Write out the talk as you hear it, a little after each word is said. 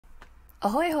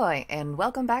Ahoy hoy, and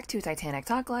welcome back to Titanic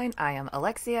Talkline. I am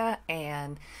Alexia,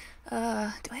 and do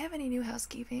I have any new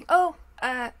housekeeping?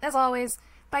 As always,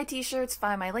 buy t-shirts,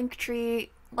 find my link tree,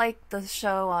 like the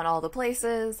show on all the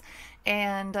places,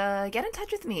 and get in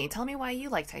touch with me. Tell me why you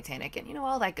like Titanic, and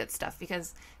all that good stuff,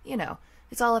 because,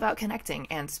 it's all about connecting.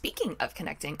 And speaking of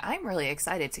connecting, I'm really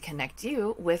excited to connect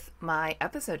you with my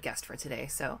episode guest for today,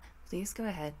 so please go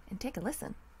ahead and take a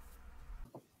listen.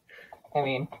 I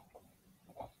mean,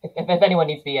 if anyone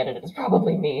needs to be edited, it's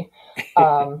probably me.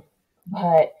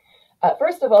 But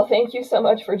first of all, thank you so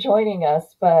much for joining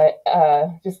us. But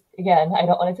just again, I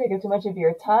don't want to take up too much of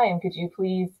your time. Could you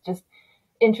please just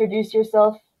introduce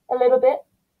yourself a little bit?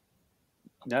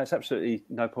 No, it's absolutely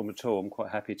no problem at all. I'm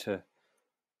quite happy to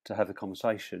have a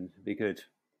conversation. It'd be good.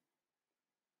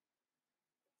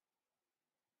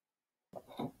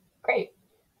 Great.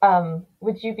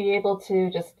 Would you be able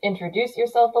to just introduce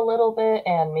yourself a little bit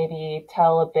and maybe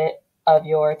tell a bit of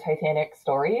your Titanic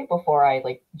story before I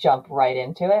jump right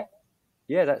into it?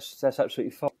 Yeah, that's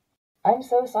absolutely fine. I'm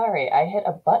so sorry. I hit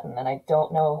a button and I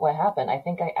don't know what happened. I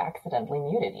think I accidentally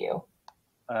muted you.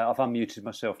 I've unmuted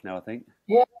myself now, I think.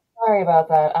 Yeah, sorry about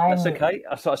that. That's okay.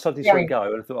 I suddenly saw it go,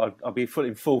 and I thought I'd be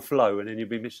in full flow, and then you'd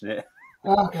be missing it.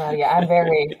 Oh god, yeah,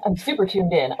 I'm super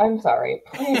tuned in. I'm sorry.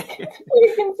 Please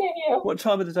continue. What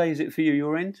time of the day is it for you,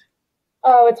 your end?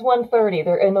 Oh, it's 1:30.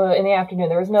 There in the afternoon.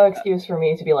 There was no excuse for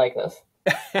me to be like this.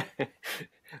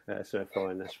 That's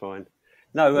fine. That's fine.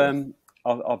 No,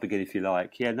 I'll begin if you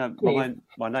like. Yeah, no,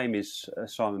 my name is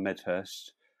Simon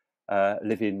Medhurst.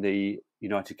 Live in the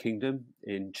United Kingdom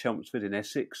in Chelmsford in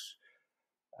Essex.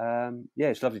 Yeah,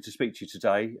 it's lovely to speak to you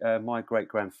today. My great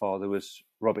grandfather was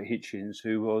Robert Hichens,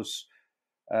 who was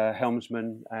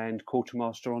helmsman and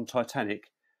quartermaster on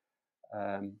Titanic.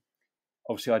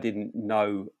 Obviously, I didn't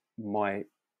know my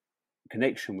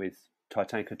connection with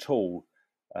Titanic at all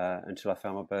until I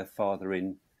found my birth father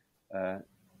in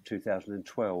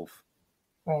 2012.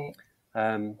 Right.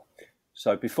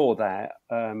 So before that,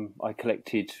 I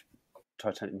collected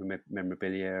Titanic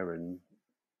memorabilia and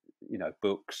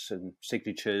books and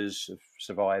signatures of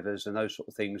survivors and those sort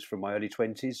of things from my early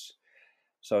 20s.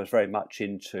 So I was very much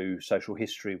into social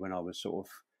history when I was sort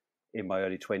of in my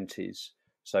early 20s.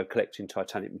 So collecting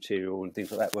Titanic material and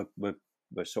things like that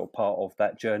were sort of part of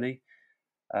that journey.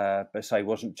 But say it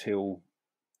wasn't till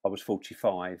I was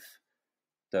 45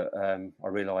 that I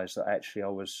realised that actually I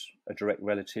was a direct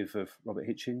relative of Robert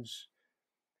Hichens,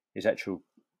 his actual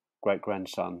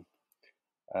great-grandson,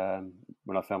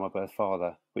 when I found my birth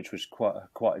father, which was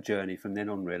quite a journey from then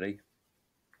on, really.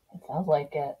 It sounds like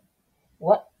it.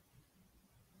 What?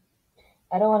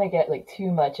 I don't want to get too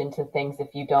much into things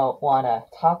if you don't want to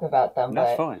talk about them.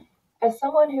 That's but fine. As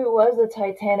someone who was a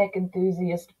Titanic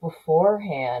enthusiast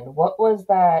beforehand, what was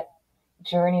that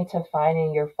journey to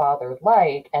finding your father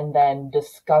like, and then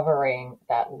discovering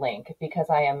that link? Because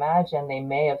I imagine they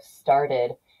may have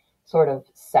started sort of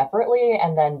separately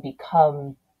and then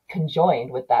become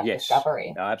conjoined with that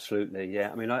discovery. No, absolutely.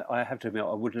 Yeah. I mean, I have to admit,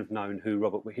 I wouldn't have known who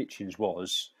Robert Hichens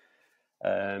was.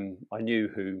 I knew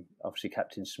who, obviously,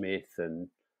 Captain Smith and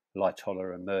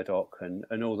Lightoller and Murdoch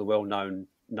and all the well-known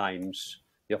names,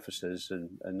 the officers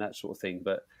and that sort of thing.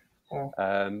 But Sure.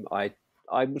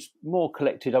 I was more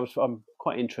collected. I'm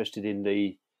quite interested in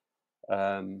the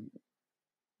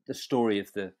story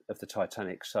of the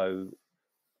Titanic. So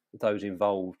those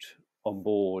involved on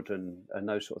board and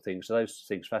those sort of things. So those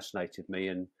things fascinated me.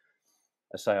 And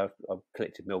I say I've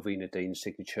collected Melvina Dean's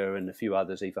signature and a few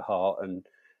others, Eva Hart, and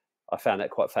I found that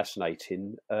quite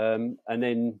fascinating. And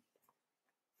then,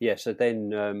 so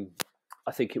then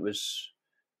I think it was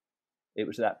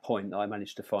at that point that I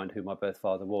managed to find who my birth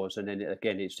father was. And then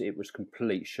it was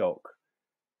complete shock,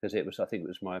 because I think it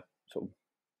was my sort of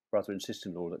brother and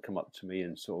sister-in-law that come up to me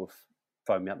and sort of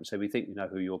phoned me up and said, "We think you know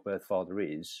who your birth father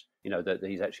is. That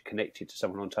he's actually connected to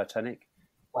someone on Titanic."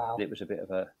 Wow. And it was a bit of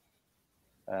a,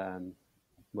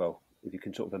 well, if you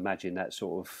can sort of imagine that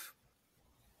sort of,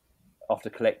 after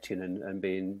collecting and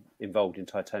being involved in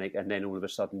Titanic, and then all of a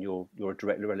sudden you're a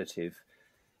direct relative.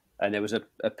 And there was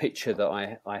a picture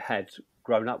that I had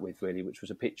grown up with, really, which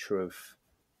was a picture of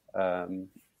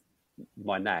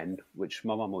my nan, which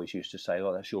my mum always used to say,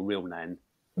 "Oh, that's your real nan."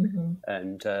 Mm-hmm.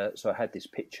 And so I had this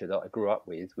picture that I grew up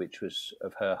with, which was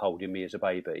of her holding me as a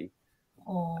baby.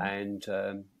 Aww.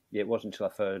 And it wasn't until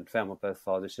I found my birth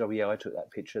father, I said, "Oh yeah, I took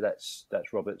that picture. That's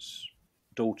Robert's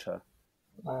daughter."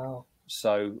 Wow.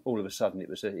 So all of a sudden, it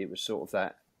was sort of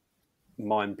that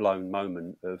mind blown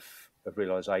moment of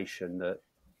realization that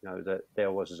that there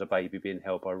I was as a baby being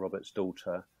held by Robert's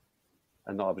daughter,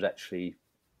 and that I was actually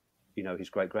his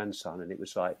great grandson. And it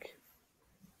was like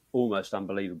almost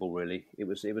unbelievable. Really, it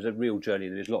was a real journey.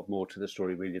 There's a lot more to the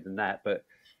story really than that, but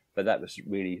that was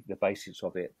really the basics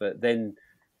of it. But then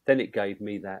it gave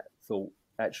me that thought.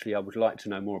 Actually, I would like to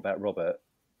know more about Robert.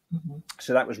 Mm-hmm.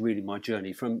 So that was really my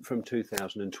journey from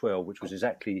 2012, which was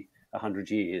exactly 100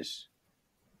 years.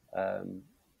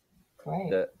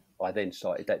 That I then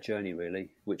started that journey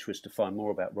really, which was to find more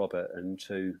about Robert and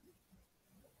to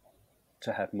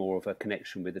have more of a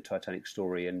connection with the Titanic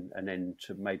story, and then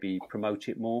to maybe promote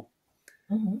it more.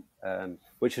 Mm-hmm.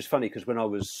 Which is funny because when I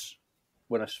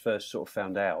first sort of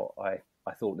found out, I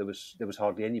thought there was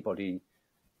hardly anybody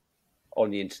on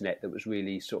the internet that was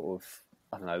really sort of,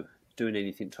 I don't know, doing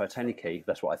anything Titanic-y.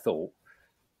 That's what I thought.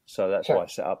 So that's why I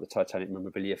set up the Titanic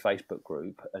Memorabilia Facebook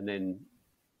group, and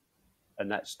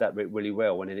that went really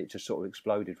well, and then it just sort of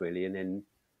exploded really, and then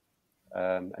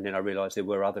I realised there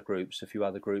were a few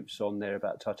other groups on there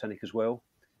about Titanic as well.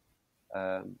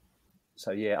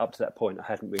 So yeah, up to that point, I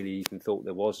hadn't really even thought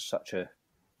there was such an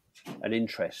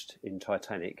interest in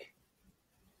Titanic.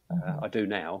 I do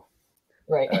now,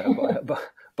 right?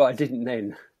 But I didn't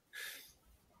then.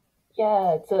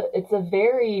 Yeah, it's a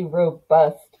very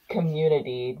robust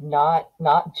community, not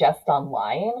just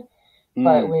online,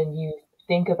 but when you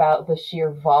think about the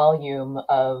sheer volume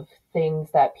of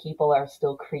things that people are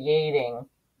still creating,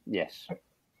 yes,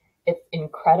 it's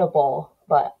incredible.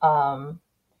 But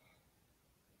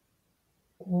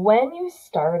when you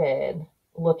started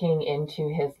looking into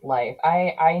his life,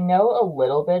 I know a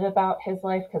little bit about his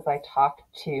life because I talked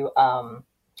to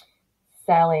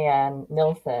Sally Ann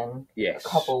Nilsson a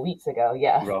couple weeks ago.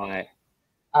 Yes. Right.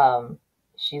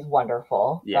 She's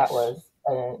wonderful. Yes. That was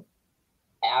an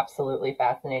absolutely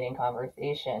fascinating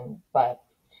conversation. But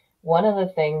one of the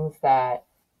things that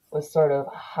was sort of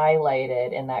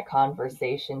highlighted in that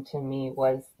conversation to me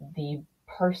was the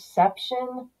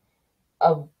perception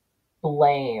of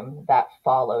blame that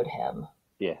followed him.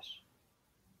 Yes.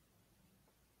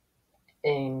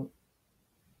 And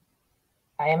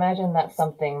I imagine that's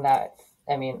something that,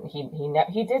 I mean,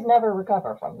 he did never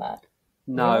recover from that.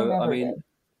 No,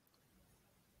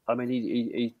 I mean,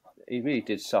 he really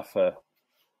did suffer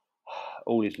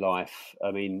all his life.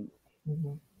 I mean,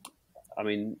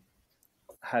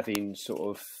 having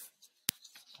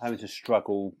to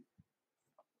struggle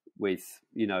with,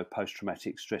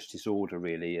 post-traumatic stress disorder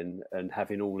really, and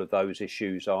having all of those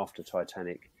issues after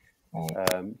Titanic,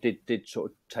 did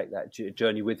sort of take that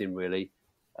journey with him really.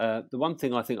 The one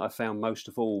thing I think I found most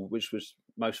of all, which was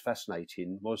most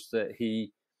fascinating, was that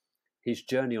his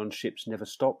journey on ships never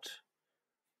stopped.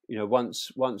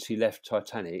 Once he left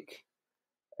Titanic,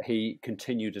 he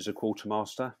continued as a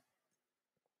quartermaster.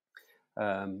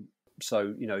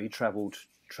 So he travelled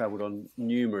on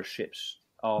numerous ships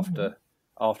after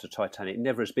Titanic.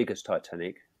 Never as big as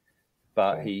Titanic,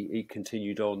 but he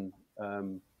continued on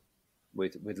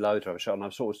with loads of shot. And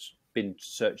I've sort of been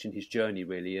searching his journey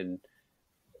really, and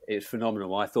it's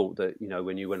phenomenal. I thought that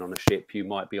when you went on a ship, you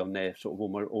might be on there sort of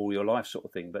all your life sort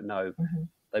of thing, but no,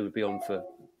 they would be on for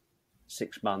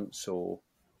 6 months or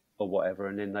whatever,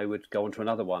 and then they would go on to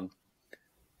another one.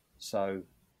 So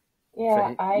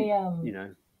yeah,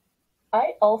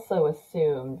 I also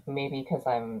assumed, maybe because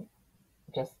I'm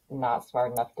just not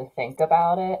smart enough to think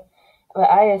about it, but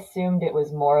I assumed it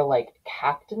was more like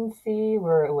captaincy,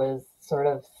 where it was sort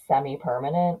of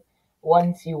semi-permanent.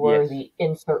 Once you were the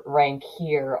insert rank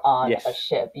here on a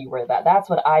ship, you were that. That's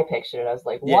what I pictured. I was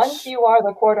like, once you are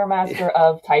the quartermaster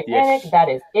of Titanic, that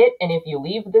is it. And if you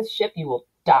leave this ship, you will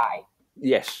die.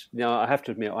 Yes. Now, I have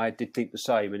to admit, I did think the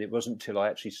same. And it wasn't until I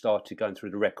actually started going through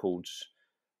the records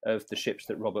of the ships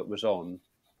that Robert was on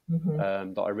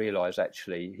that I realised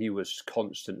actually he was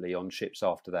constantly on ships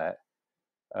after that.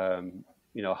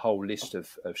 A whole list of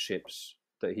ships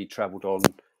that he travelled on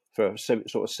for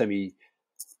a semi,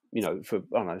 for, I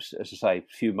don't know, as I say, a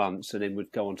few months, and then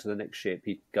would go on to the next ship.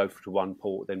 He'd go to one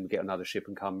port, then get another ship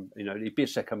and come, he'd be a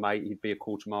second mate, he'd be a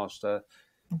quartermaster,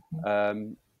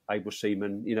 able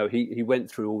seaman. He went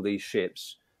through all these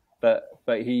ships, but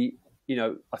he,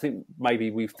 I think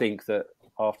maybe we think that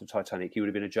after Titanic, he would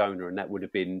have been a Jonah and that would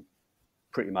have been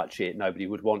pretty much it. Nobody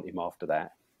would want him after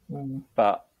that.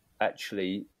 But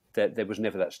actually, there was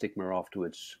never that stigma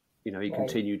afterwards. He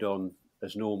continued on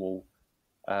as normal.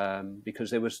 Because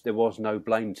there was no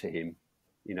blame to him.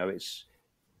 It's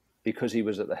because he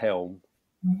was at the helm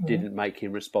didn't make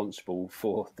him responsible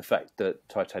for the fact that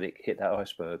Titanic hit that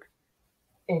iceberg.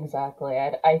 Exactly.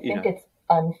 I think it's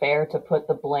unfair to put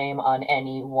the blame on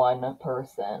any one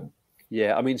person.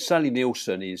 Yeah, I mean, Sally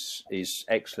Nielsen is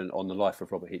excellent on the life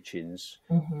of Robert Hichens.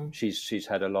 She's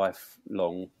had a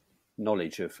lifelong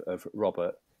knowledge of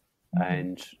Robert,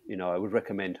 and I would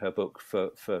recommend her book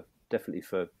for definitely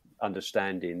for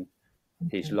understanding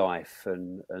his life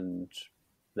and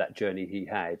that journey he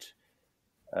had.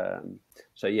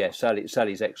 So yeah,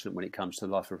 Sally's excellent when it comes to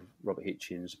the life of Robert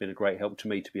Hichens. It's been a great help to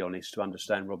me, to be honest, to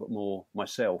understand Robert more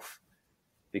myself,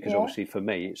 because obviously for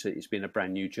me it's been a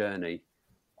brand new journey,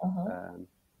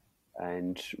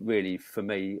 and really for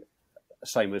me,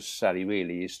 same as Sally,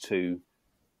 really is to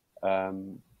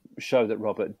show that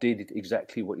Robert did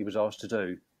exactly what he was asked to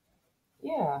do.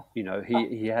 Yeah, You know,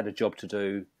 he had a job to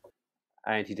do,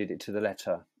 and he did it to the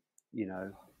letter. You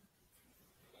know,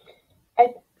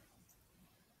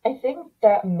 I think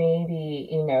that maybe,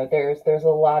 there's a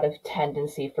lot of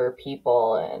tendency for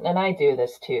people, and I do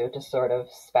this too, to sort of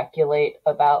speculate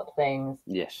about things.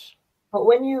 yes, But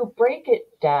when you break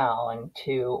it down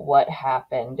to what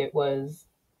happened, it was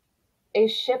a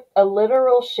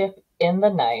literal ship in the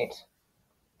night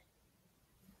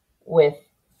with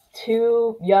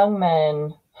two young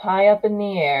men high up in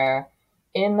the air,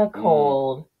 in the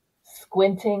cold,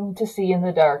 squinting to see in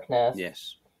the darkness.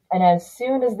 yes. And as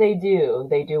soon as they do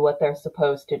what they're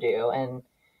supposed to do. And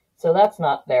so that's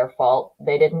not their fault.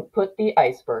 They didn't put the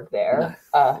iceberg there.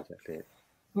 No, exactly it.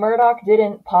 Murdoch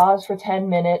didn't pause for 10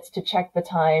 minutes to check the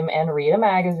time and read a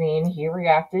magazine. He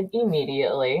reacted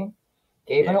immediately,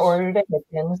 gave an order to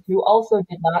Hichens, who also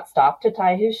did not stop to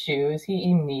tie his shoes.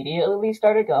 He immediately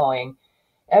started going.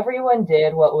 Everyone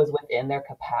did what was within their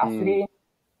capacity.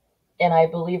 And I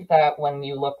believe that when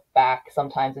you look back,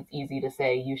 sometimes it's easy to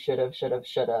say you should have,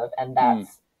 and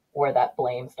that's where that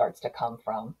blame starts to come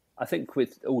from. I think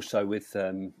with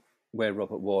where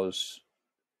Robert was,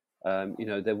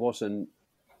 there wasn't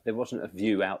a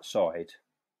view outside.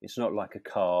 It's not like a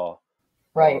car,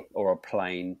 right, or a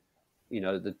plane. You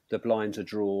know, the blinds are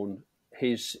drawn.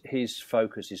 His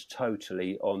focus is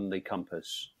totally on the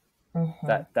compass.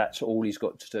 That's all he's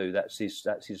got to do. That's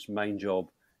his main job,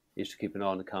 is to keep an eye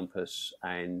on the compass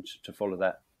and to follow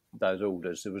those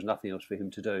orders. There was nothing else for him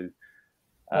to do.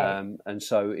 Right. And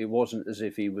so it wasn't as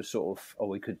if he was sort of,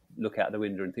 we could look out the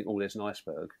window and think, there's an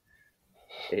iceberg.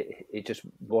 It just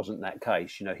wasn't that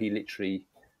case. You know, he literally,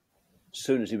 as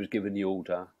soon as he was given the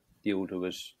order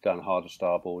was done hard to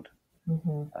starboard.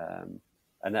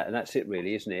 And that's it,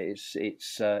 really, isn't it?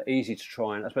 It's easy to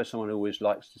try, and I suppose someone always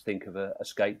likes to think of a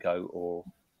scapegoat or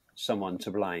someone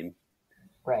to blame.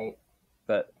 Right.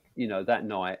 But, that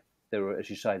night, there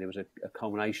was a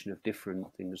culmination of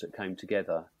different things that came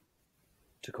together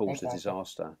to cause the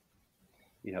disaster.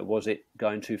 Was it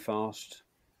going too fast?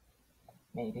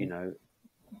 Maybe.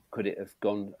 Could it have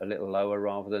gone a little lower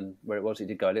rather than where it was? It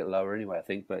did go a little lower anyway, I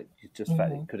think, but just the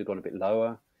fact it could have gone a bit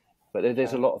lower. But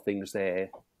there's a lot of things there.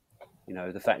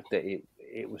 The fact that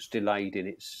it was delayed in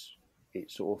its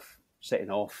sort of setting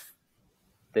off.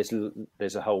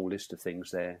 There's a whole list of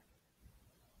things there.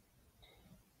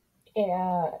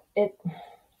 Yeah,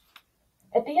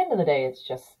 at the end of the day, it's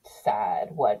just sad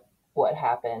what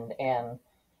happened.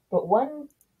 But one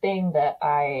thing that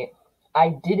I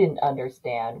didn't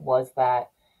understand was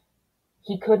that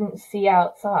he couldn't see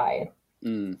outside,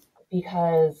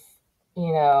 because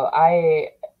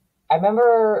I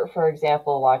remember, for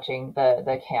example, watching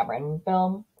the Cameron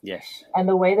film. Yes. And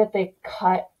the way that they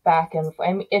cut back and forth.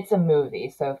 I mean, it's a movie,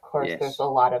 so of course there's a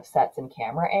lot of sets and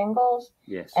camera angles.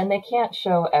 Yes. And they can't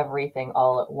show everything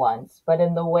all at once. But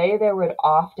in the way there would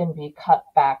often be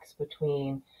cutbacks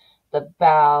between the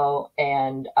bow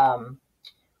and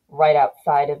right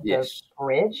outside of the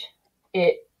bridge,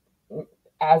 it,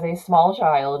 as a small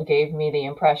child, gave me the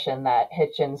impression that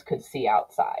Hichens could see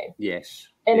outside. Yes.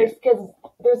 And it's because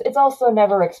it's also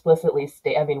never explicitly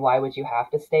stated. I mean, why would you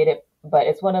have to state it? But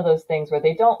it's one of those things where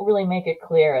they don't really make it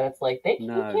clear. It's like you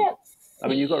can't see. I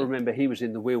mean, you've got to remember he was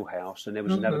in the wheelhouse, and there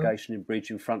was a navigation bridge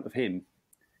in front of him.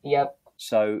 Yep.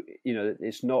 So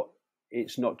it's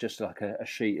not just like a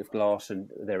sheet of glass and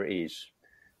there it is.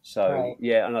 So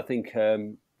and I think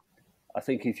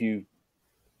if you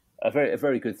a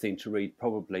very good thing to read,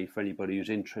 probably for anybody who's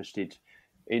interested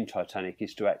in Titanic,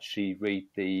 is to actually read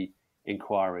the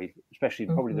inquiry, especially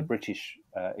probably the British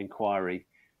inquiry,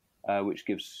 which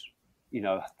gives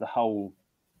the whole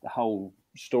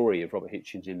story of Robert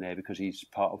Hichens in there, because he's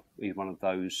one of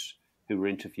those who were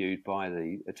interviewed by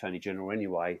the Attorney General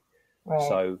anyway. Right.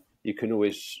 So you can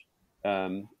always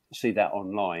see that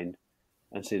online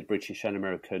and see the British and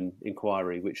American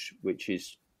inquiry, which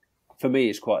is, for me,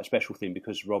 is quite a special thing,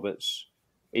 because Robert's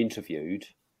interviewed.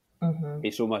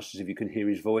 It's almost as if you can hear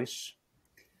his voice.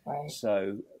 Right.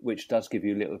 So, which does give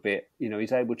you a little bit,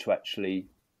 he's able to actually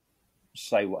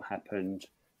say what happened,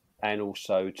 and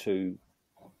also to,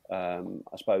 I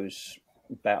suppose,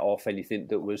 bat off anything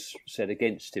that was said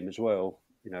against him as well.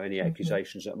 Any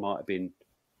accusations that might have been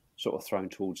sort of thrown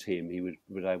towards him, he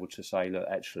was able to say, look,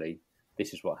 actually,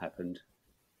 this is what happened.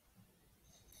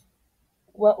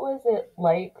 What was it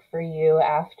like for you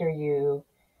after you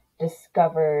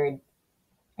discovered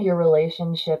your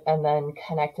relationship and then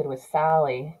connected with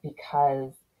Sally?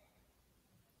 Because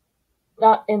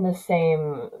not in the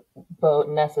same boat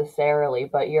necessarily,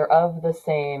 but you're of the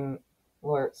same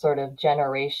sort of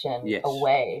generation Yes.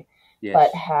 away, Yes.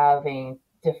 but having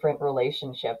different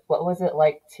relationships. What was it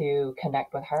like to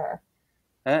connect with her?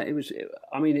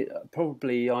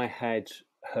 Probably I had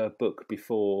her book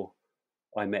before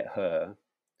I met her.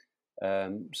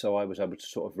 So I was able to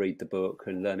sort of read the book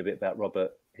and learn a bit about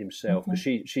Robert himself, because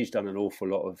she's done an awful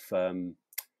lot of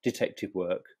detective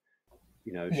work.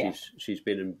 You know, she's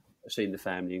been and seen the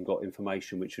family and got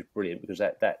information, which was brilliant, because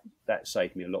that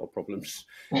saved me a lot of problems.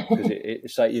 Because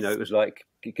it was like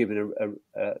giving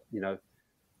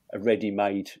a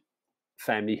ready-made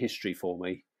family history for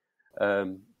me.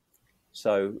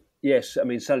 So yes, I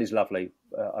mean, Sally's lovely.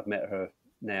 I've met her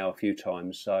now a few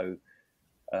times, so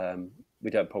we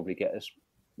don't probably get as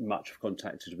much of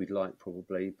contact as we'd like,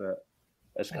 probably, but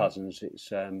as cousins,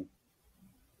 it's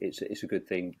a good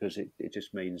thing, because it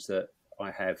just means that I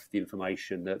have the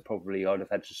information that probably I'd have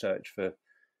had to search for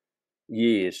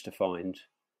years to find,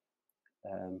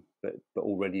 but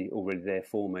already there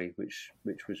for me, which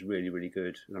was really, really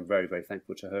good, and I'm very, very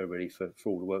thankful to her, really, for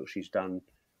all the work she's done.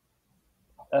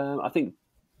 I think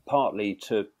partly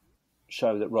to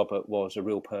show that Robert was a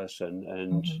real person,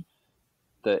 and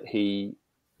that he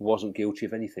wasn't guilty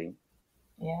of anything.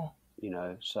 Yeah. You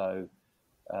know, so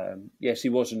yes, he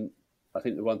wasn't. I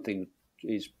think the one thing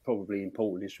is probably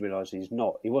important is to realise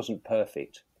he wasn't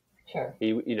perfect. Sure.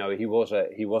 He was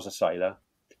a sailor,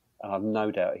 and I've no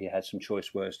doubt he had some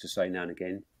choice words to say now and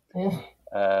again.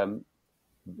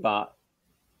 But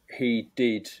he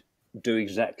did do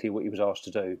exactly what he was asked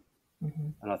to do.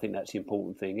 And I think that's the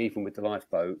important thing. Even with the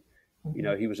lifeboat, you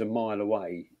know, he was a mile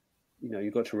away. You know,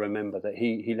 you've got to remember that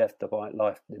he left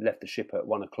the ship at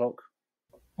 1 o'clock.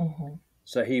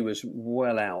 So he was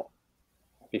well out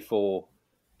before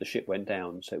the ship went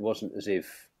down. So it wasn't as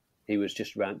if he was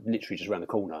literally just around the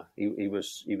corner. He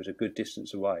was a good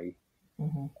distance away.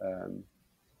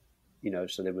 You know,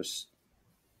 so there was,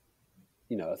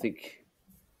 you know, I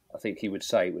think he would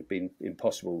say it would be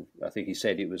impossible. I think he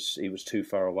said it was too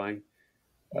far away.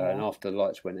 And after the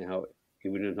lights went out, he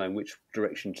wouldn't have known which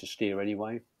direction to steer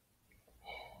anyway.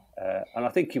 And I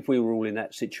think if we were all in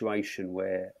that situation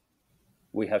where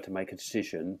we have to make a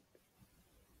decision,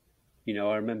 you know,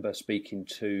 I remember speaking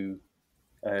to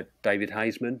David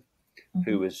Haseman,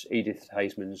 who was Edith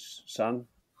Haseman's son,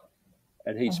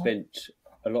 and he'd spent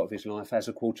a lot of his life as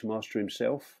a quartermaster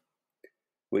himself,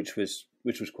 which was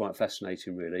quite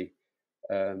fascinating, really,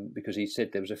 because he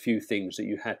said there was a few things that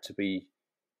you had to be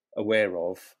aware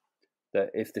of, that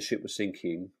if the ship was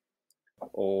sinking,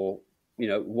 or, you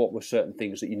know, what were certain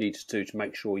things that you needed to do to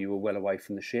make sure you were well away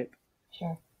from the ship.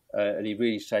 Sure. And he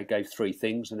really gave three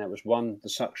things, and that was: one, the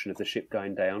suction of the ship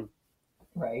going down.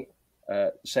 Right.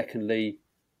 Secondly,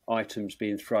 items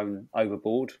being thrown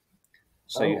overboard.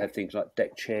 So you had things like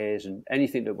deck chairs, and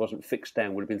anything that wasn't fixed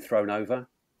down would have been thrown over.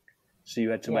 So you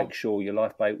had to make sure your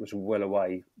lifeboat was well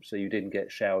away, so you didn't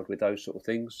get showered with those sort of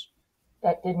things.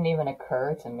 That didn't even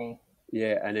occur to me.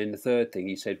 Yeah, and then the third thing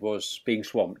he said was being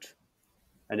swamped,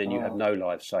 and then you have no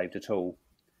lives saved at all.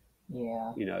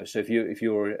 Yeah. You know, so if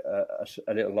you're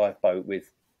a little lifeboat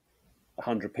with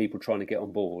 100 people trying to get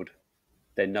on board,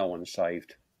 then no one's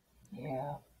saved.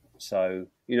 Yeah. So,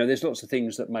 you know, there's lots of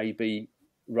things that maybe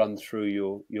run through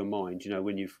your mind. You know,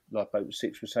 when lifeboat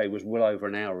 6 would say was well over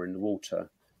an hour in the water,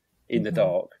 in the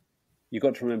dark, you've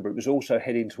got to remember it was also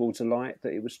heading towards a light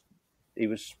that it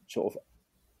was sort of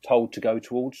told to go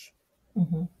towards.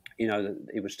 You know, that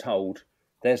it was told,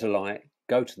 there's a light,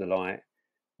 go to the light.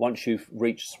 Once you've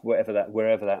reached whatever that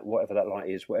light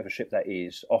is, whatever ship that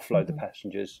is, offload the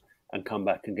passengers and come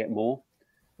back and get more.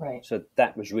 Right. So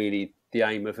that was really the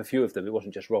aim of a few of them. It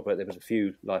wasn't just Robert. There was a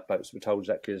few lifeboats that were told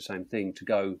exactly the same thing, to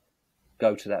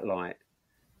go to that light.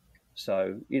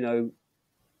 So, you know,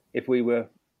 if we were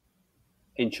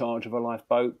in charge of a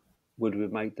lifeboat, would we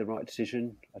have made the right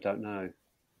decision? I don't know.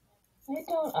 I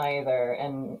don't either.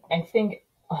 And I think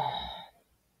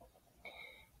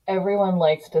everyone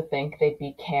likes to think they'd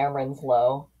be Cameron's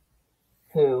Lowe,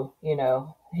 who, you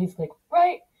know, he's like,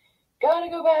 right, gotta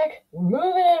go back,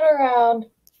 moving it around,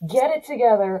 get it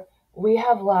together, we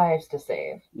have lives to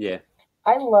save. Yeah.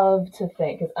 I love to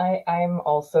think, because I'm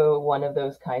also one of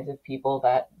those kinds of people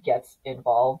that gets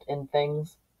involved in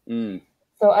things.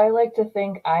 So I like to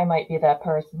think I might be that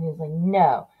person who's like,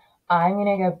 no, I'm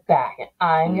going to go back and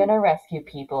I'm going to rescue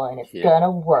people and it's going to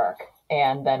work.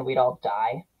 and then we'd all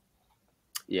die.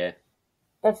 Yeah.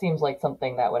 That seems like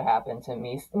something that would happen to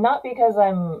me. Not because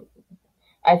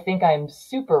I think I'm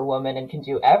Superwoman and can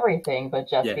do everything, but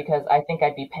just Yeah. because I think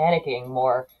I'd be panicking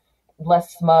more,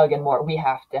 less smug and more, we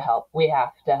have to help. We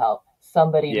have to help.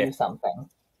 Somebody do something.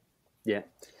 Yeah.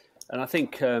 And I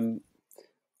think, you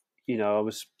know, I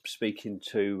was speaking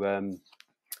to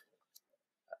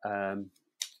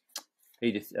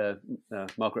Edith,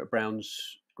 Margaret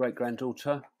Brown's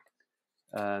great-granddaughter,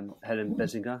 Helen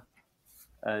Bessinger,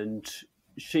 and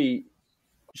she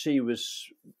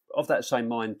was of that same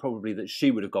mind, probably, that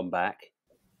she would have gone back.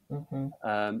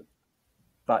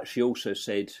 But she also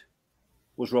said,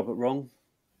 was Robert wrong?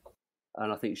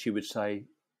 And I think she would say,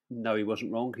 no, he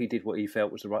wasn't wrong. He did what he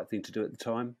felt was the right thing to do at the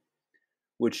time.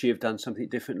 Would she have done something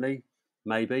differently?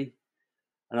 Maybe.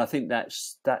 And I think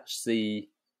that's the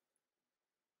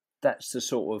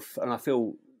sort of, and I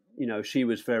feel, you know, she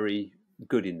was very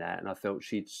good in that, and I felt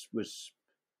she was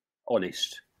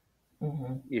honest,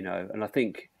 you know. And I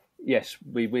think, yes,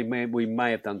 we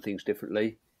may have done things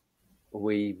differently,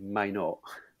 we may not,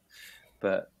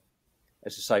 but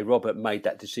as I say, Robert made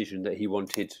that decision that he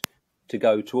wanted to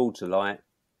go towards the light,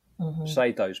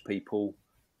 save those people,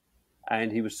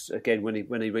 and he was, again, when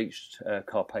he reached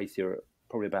Carpathia at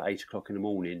probably about 8 o'clock in the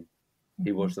morning,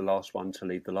 he was the last one to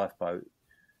leave the lifeboat.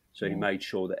 So he made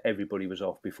sure that everybody was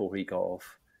off before he got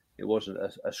off. It wasn't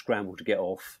a scramble to get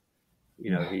off.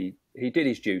 You know, he did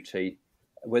his duty.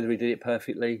 Whether he did it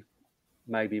perfectly,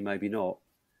 maybe not.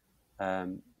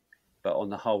 But on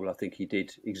the whole, I think he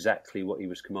did exactly what he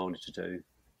was commanded to do.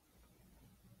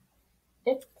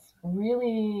 It's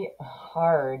really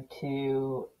hard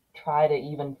to try to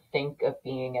even think of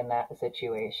being in that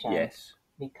situation. Yes.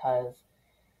 Because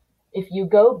if you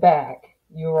go back,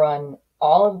 you run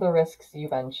all of the risks you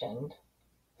mentioned.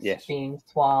 Yes. Being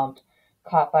swamped,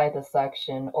 caught by the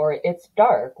suction, or it's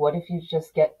dark. What if you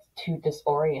just get too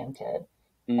disoriented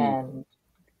and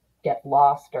get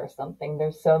lost or something?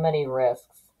 There's so many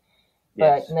risks.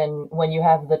 But then when you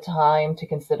have the time to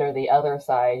consider the other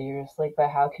side, you're just like, but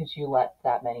how could you let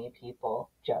that many people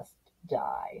just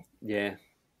die? Yeah.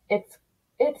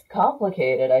 It's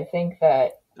complicated. I think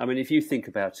that... I mean, if you think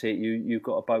about it, you've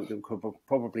got a boat that could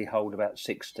probably hold about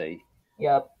 60.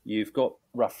 Yep. You've got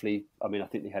roughly, I mean, I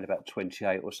think they had about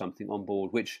 28 or something on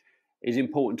board, which is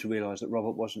important to realise that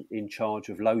Robert wasn't in charge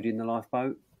of loading the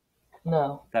lifeboat.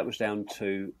 No. That was down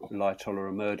to Lightoller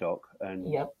and Murdoch. And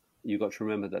you've got to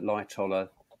remember that Lightoller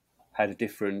had a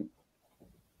different...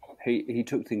 He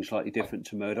took things slightly different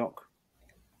to Murdoch.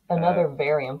 Another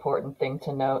very important thing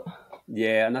to note.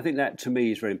 Yeah, and I think that to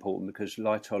me is very important because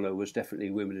Lightoller was definitely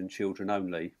women and children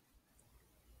only.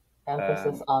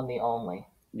 Emphasis on the only.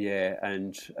 Yeah,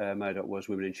 and Murdoch was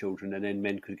women and children, and then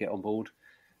men could get on board.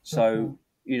 So,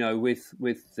 you know, with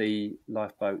the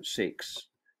Lifeboat 6,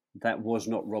 that was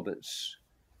not Robert's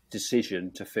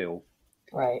decision to fill.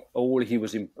 Right. All he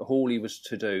was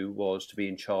to do was to be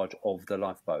in charge of the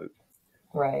lifeboat.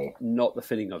 Right. Not the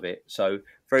filling of it. So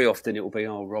very often it will be,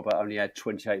 oh, Robert only had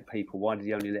 28 people. Why did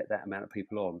he only let that amount of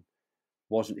people on?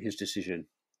 Wasn't his decision.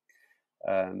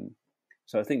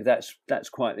 So I think that's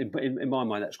quite, in my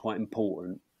mind, that's quite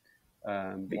important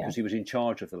because he was in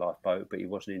charge of the lifeboat, but he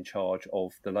wasn't in charge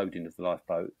of the loading of the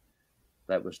lifeboat.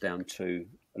 That was down to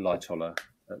Lightoller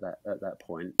at that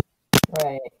point.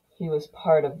 Right. He was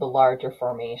part of the larger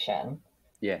formation.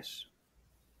 Yes.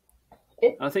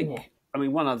 I think, I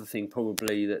mean, one other thing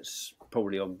probably that's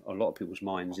probably on a lot of people's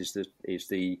minds is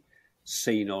the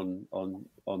scene on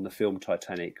the film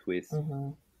Titanic with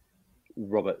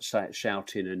Robert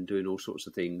shouting and doing all sorts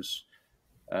of things,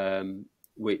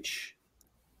 which,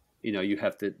 you know, you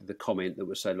have the comment that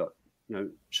would say, look, you know,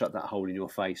 shut that hole in your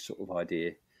face sort of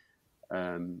idea. For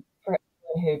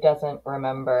anyone who doesn't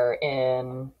remember,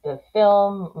 in the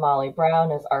film, Molly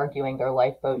Brown is arguing their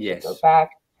lifeboat should go back.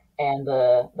 And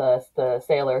the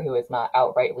sailor, who is not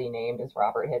outrightly named, is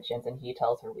Robert Hichens, and he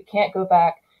tells her, we can't go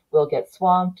back, we'll get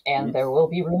swamped, and there will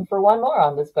be room for one more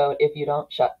on this boat if you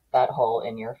don't shut that hole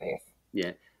in your face.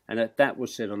 Yeah, and that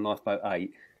was said on Lifeboat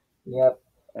 8. Yep.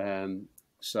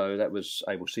 So that was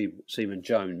Seaman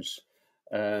Jones,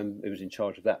 who was in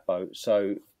charge of that boat.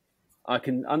 So I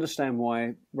can understand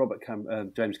why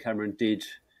James Cameron did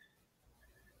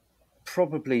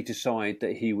probably decide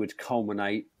that he would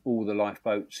culminate all the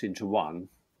lifeboats into one.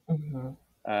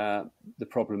 The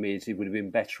problem is he would have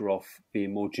been better off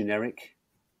being more generic.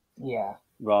 Yeah.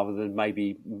 Rather than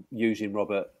maybe using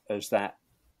Robert as that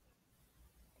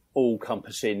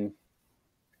all-compassing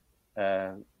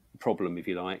problem, if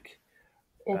you like.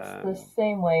 It's the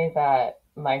same way that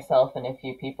myself and a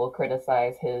few people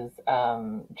criticize his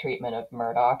treatment of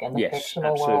Murdoch in the Yes,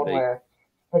 fictional world, absolutely. where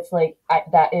it's like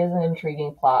that is an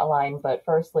intriguing plot line, but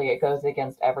firstly, it goes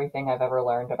against everything I've ever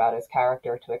learned about his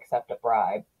character to accept a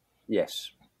bribe.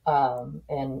 Yes.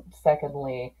 And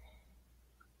secondly,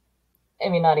 I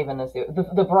mean, not even this.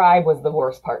 The bribe was the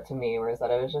worst part to me, whereas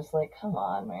that I was just like, come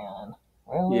on, man,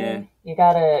 Yeah. really? You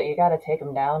gotta take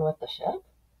him down with the ship?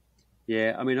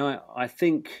 Yeah. I mean, um,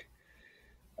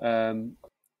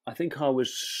 I think I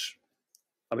was.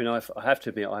 I mean, I have to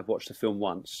admit, I've watched the film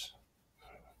once.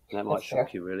 That might That's fair.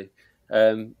 shock you, really.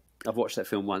 Um, I've watched that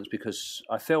film once because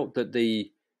I felt that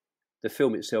the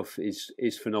film itself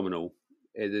is phenomenal.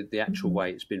 The actual Hmm.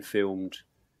 way it's been filmed.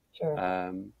 Sure.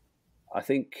 Um, I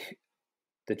think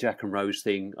the Jack and Rose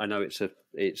thing. I know it's a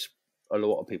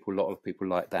lot of people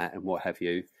like that and what have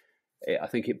you. I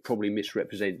think it probably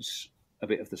misrepresents a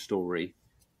bit of the story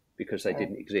because they Sure.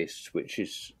 didn't exist, which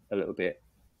is a little bit.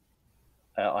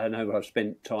 I know I've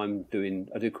spent time doing.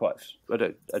 I do quite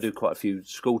a few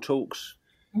school talks,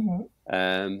 Hmm.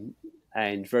 um,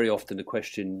 and very often the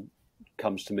question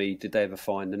comes to me: did they ever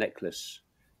find the necklace?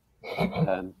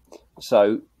 Um,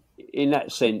 so, in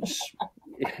that sense,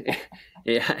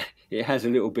 it it has a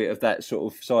little bit of that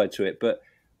sort of side to it. But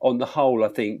on the whole, I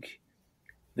think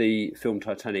the film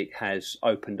Titanic has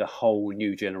opened a whole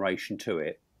new generation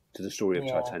to the story of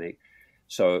Yeah. Titanic.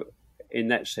 So, in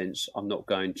that sense, I'm not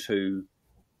going to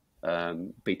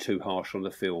be too harsh on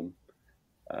the film.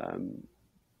 Um,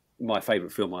 my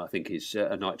favourite film, I think, is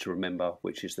A Night to Remember,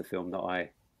 which is the film that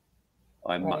I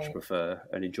much Right. prefer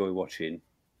and enjoy watching.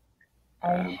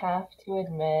 I Um, have to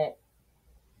admit,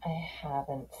 I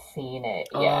haven't seen it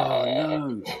oh yet.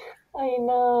 no! I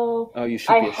know. Oh, you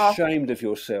should I be have. ashamed of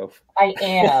yourself. I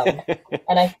am,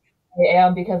 and I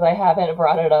am because I haven't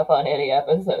brought it up on any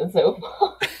episode so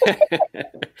far.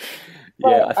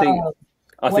 Yeah, But I when think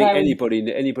I was,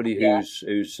 anybody yeah.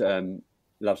 who's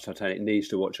loves Titanic needs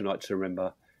to watch A Night to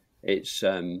Remember. It's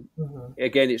Hmm.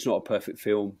 again, it's not a perfect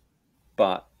film,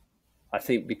 but I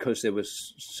think because there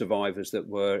was survivors that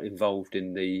were involved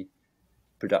in the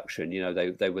production, you know,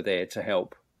 they were there to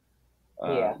help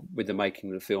Yeah. with the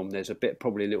making of the film. There's a bit,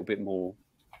 probably a little bit more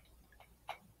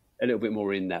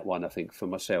in that one, I think, for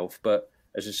myself. But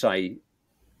as I say,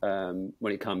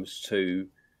 when it comes to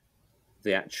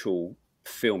the actual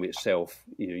film itself,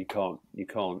 you know, you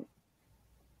can't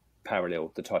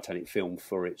parallel the Titanic film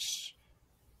for its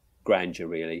grandeur,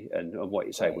 really, and what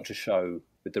it's able Right. to show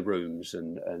with the rooms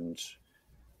and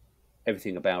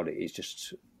everything about it is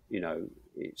just, you know,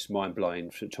 it's mind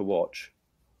blowing to watch.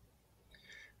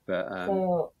 But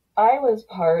So I was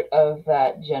part of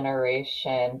that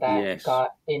generation that yes,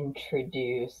 got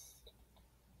introduced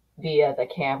via the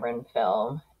Cameron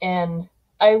film. And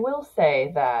I will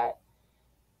say that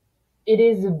it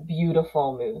is a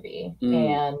beautiful movie. mm,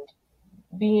 And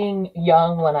being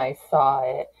young when I saw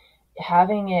it,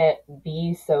 having it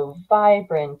be so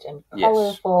vibrant and yes,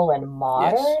 colorful and yes,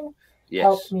 modern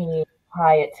helped yes, me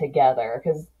tie it together.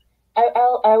 Because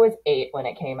I was 8 when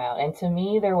it came out, and to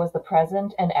me, there was the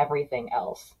present and everything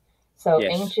else. So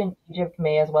yes, ancient Egypt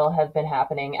may as well have been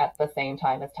happening at the same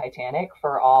time as Titanic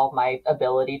for all my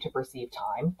ability to perceive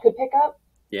time could pick up.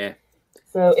 yeah.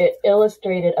 So it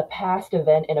illustrated a past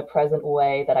event in a present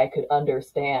way that I could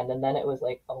understand. And then it was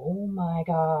like, oh my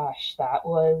gosh, that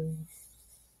was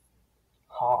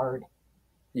hard.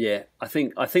 Yeah, I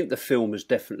think the film has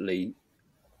definitely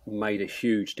made a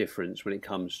huge difference when it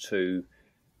comes to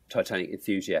Titanic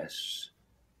enthusiasts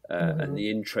and Hmm. the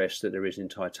interest that there is in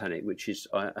Titanic, which is,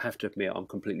 I have to admit, I'm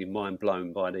completely mind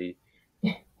blown by the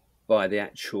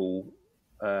actual,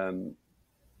 um,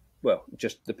 well,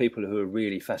 just the people who are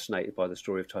really fascinated by the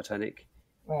story of Titanic.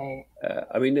 Right.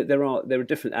 I mean, there are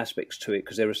different aspects to it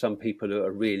because there are some people who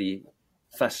are really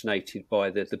fascinated by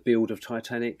the build of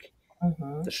Titanic,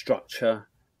 Hmm. the structure.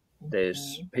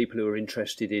 There's Hmm. people who are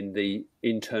interested in the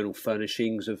internal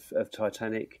furnishings of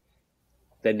Titanic.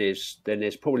 Then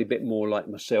there's probably a bit more like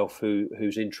myself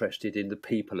who's interested in the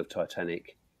people of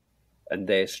Titanic and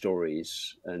their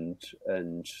stories and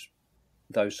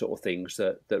those sort of things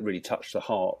that really touch the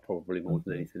heart probably more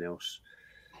than Hmm. anything else.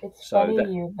 It's So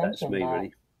funny you that's mentioned me that.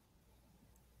 really.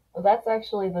 Well, that's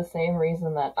actually the same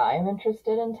reason that I'm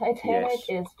interested in Titanic, Yes,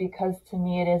 is because to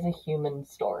me it is a human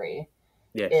story.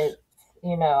 yes, It's,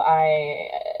 you know,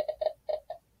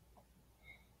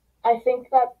 I think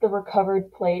that the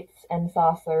recovered plates and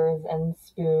saucers and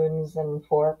spoons and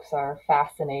forks are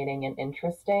fascinating and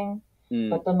interesting. mm,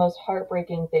 But the most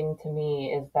heartbreaking thing to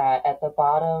me is that at the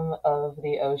bottom of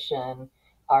the ocean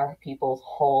are people's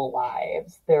whole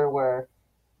lives. There were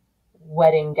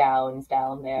wedding gowns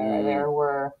down there. mm, There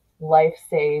were life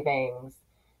savings,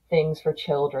 things for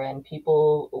children,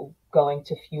 people going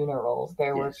to funerals.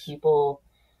 There were Yes. people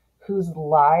whose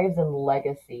lives and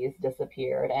legacies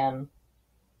disappeared. And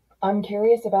I'm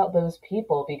curious about those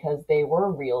people because they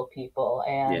were real people.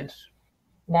 And Yes.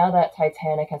 now that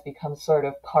Titanic has become sort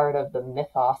of part of the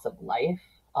mythos of life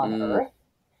on Mm, Earth,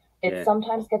 it yeah.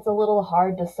 sometimes gets a little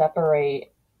hard to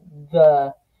separate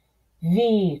the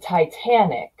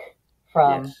Titanic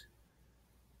from Yes.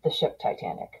 the ship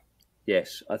Titanic.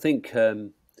 Yes. I think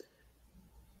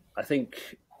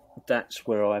that's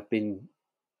where I've been,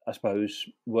 I suppose,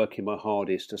 working my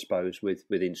hardest, I suppose, with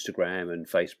Instagram and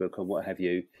Facebook and what have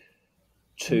you,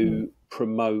 Mm-hmm. to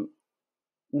promote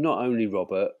not only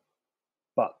Robert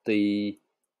but the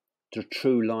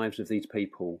true lives of these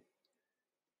people.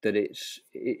 That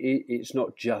it's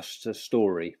not just a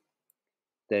story.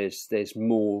 There's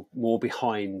more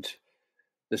behind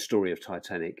the story of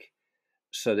Titanic,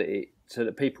 so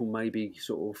that people maybe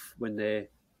sort of when they're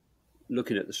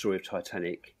looking at the story of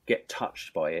Titanic get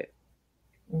touched by it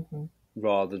Mm-hmm.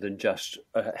 rather than just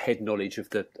a head knowledge of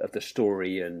the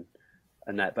story and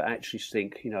that, but actually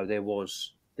think there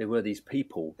were these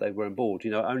people, they were on board.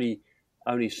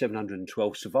 Only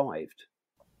 712 survived.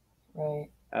 Right.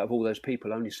 Out of all those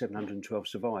people, only 712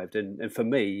 survived, and for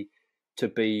me to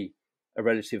be a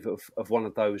relative of one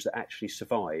of those that actually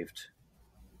survived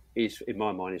is, in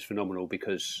my mind, is phenomenal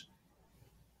because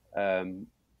um,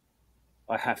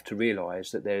 I have to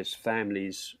realise that there's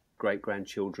families, great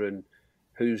grandchildren,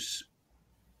 whose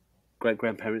great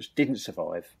grandparents didn't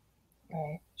survive,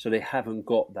 Right. so they haven't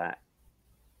got that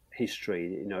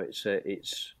history.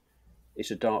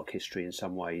 It's a dark history in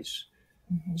some ways.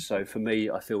 Mm-hmm. So for me,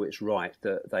 I feel it's right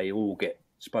that they all get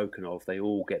spoken of. They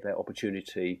all get that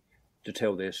opportunity to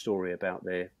tell their story about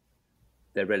their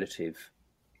relative,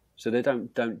 so they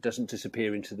don't doesn't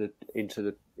disappear into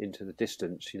the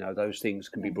distance. Those things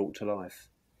can be Yeah. brought to life.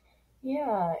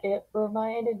 Yeah, it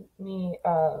reminded me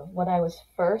of when I was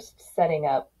first setting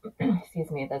up, excuse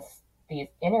me, these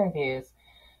interviews.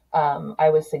 I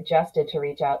was suggested to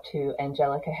reach out to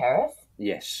Angelica Harris.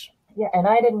 Yes. Yeah, and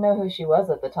I didn't know who she was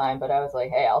at the time, but I was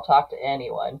like, hey, I'll talk to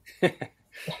anyone.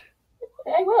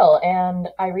 I will. And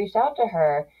I reached out to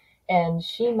her, and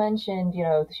she mentioned,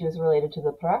 she was related to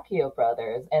the Braccio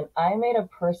brothers, and I made a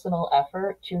personal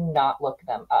effort to not look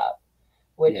them up,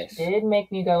 which Yes. did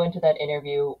make me go into that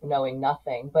interview knowing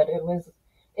nothing. But it was,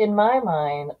 in my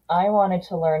mind, I wanted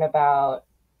to learn about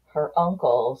her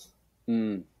uncles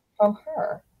Mm. from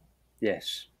her.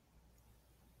 Yes.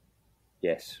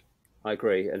 Yes. I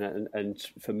agree. And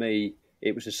for me,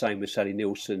 it was the same with Sally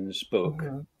Nielsen's book.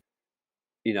 Hmm.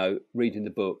 Reading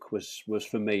the book was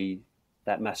for me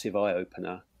that massive eye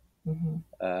opener. Hmm.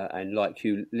 And like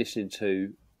you listening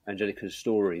to Angelica's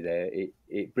story there,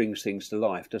 it brings things to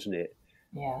life, doesn't it?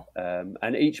 Yeah.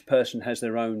 And each person has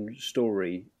their own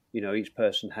story. Each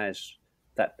person has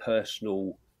that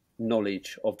personal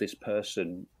knowledge of this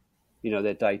person.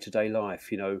 Their day to day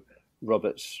life.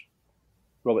 Robert's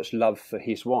Robert's love for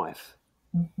his wife.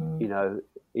 Hmm. You know,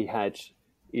 he had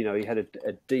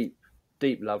a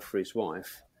deep love for his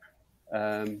wife,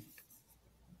 um,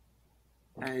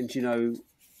 and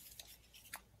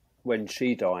when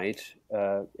she died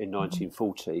in Hmm.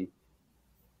 1940,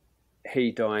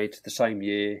 he died the same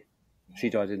year. She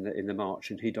died in the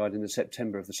March, and he died in the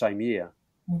September of the same year.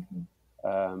 Hmm.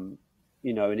 Um,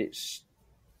 and it's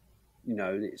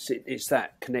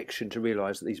that connection to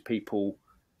realise that these people,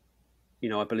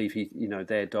 I believe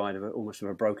they died almost of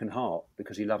a broken heart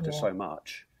because he loved her Yeah. so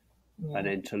much, and Yeah.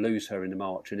 then to lose her in the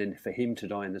March, and then for him to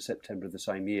die in the September of the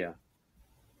same year,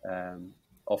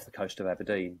 off the coast of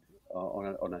Aberdeen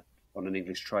on an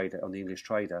English trader on the English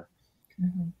trader.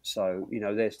 Hmm. So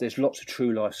there's lots of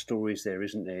true life stories there,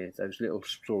 isn't there? Those little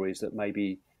stories that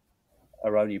maybe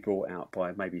are only brought out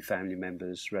by maybe family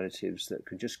members, relatives that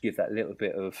can just give that little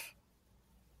bit of,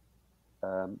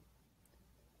 um,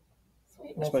 I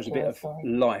Sweetness suppose, a to bit a of story.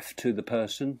 life to the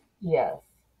person. Yes,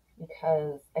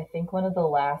 because I think one of the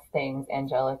last things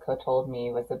Angelica told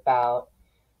me was about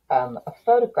a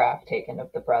photograph taken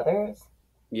of the brothers.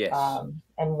 Yes,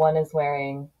 And one is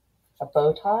wearing a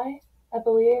bow tie, I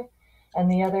believe,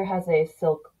 and the other has a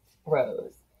silk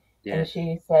rose. And yes,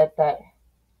 she said that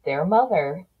their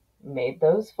mother made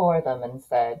those for them and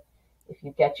said, if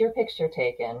you get your picture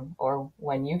taken or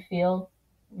when you feel,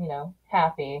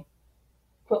 happy,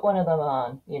 put one of them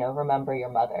on, remember your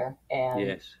mother. And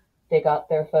yes, they got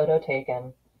their photo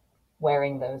taken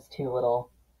wearing those two little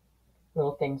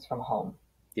things from home.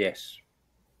 yes,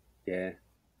 yeah,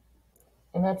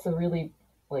 And that's a really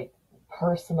like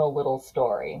personal little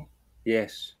story.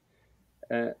 yes.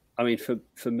 I mean,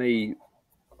 for me,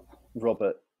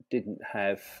 Robert didn't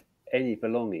have any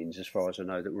belongings, as far as I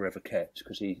know, that were ever kept,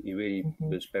 because he really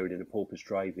was buried in a pauper's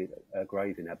grave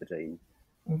in Aberdeen.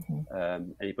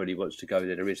 Anybody wants to go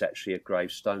there is actually a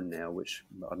gravestone now, which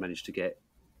I managed to get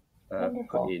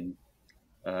put in,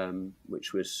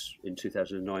 which was in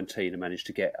 2019. I managed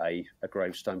to get a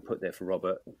gravestone put there for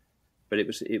Robert, but it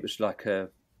was like a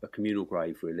communal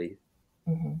grave, really,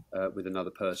 with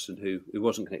another person who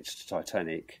wasn't connected to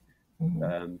Titanic,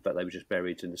 but they were just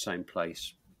buried in the same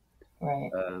place.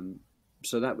 Right.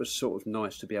 So that was sort of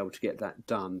nice to be able to get that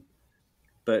done.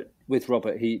 But with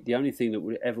Robert, the only thing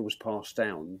that ever was passed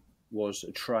down was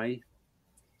a tray.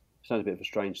 Sounds a bit of a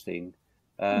strange thing,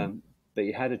 but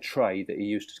he had a tray that he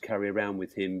used to carry around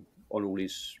with him on all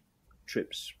his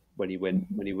trips when he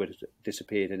would have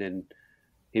disappeared, and then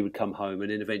he would come home,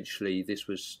 and then eventually this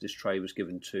tray was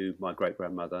given to my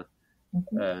great-grandmother,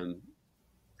 and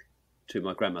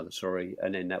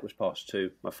then that was passed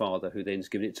to my father, who then's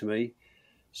given it to me.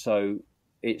 So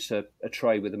it's a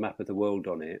tray with a map of the world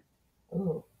on it,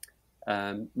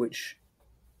 which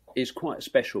is quite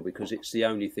special because it's the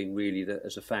only thing really that,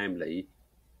 as a family,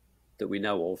 that we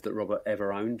know of that Robert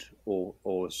ever owned or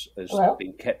has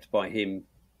been kept by him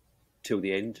till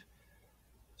the end.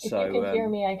 If you can hear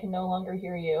me, I can no longer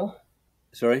hear you.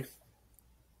 Sorry?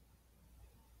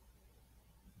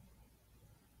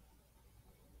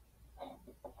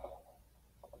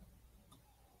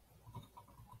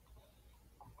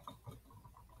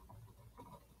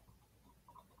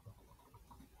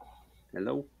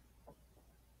 Hello?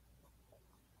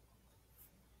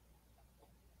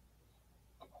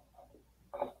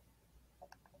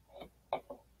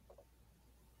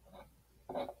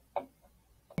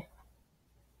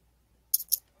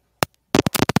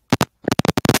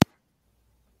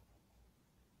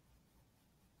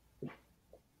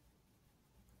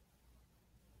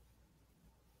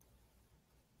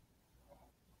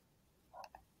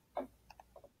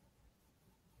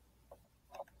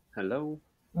 Hello?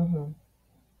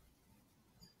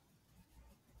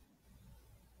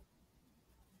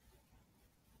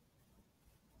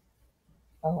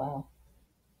 Oh, wow.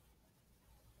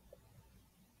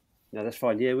 No, that's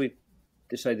fine. Yeah, we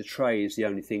just say the tray is the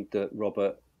only thing that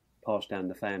Robert passed down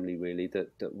the family, really,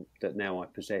 that now I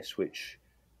possess, which,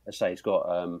 I say, it's got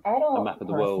a map of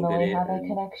the world in it. I don't personally have a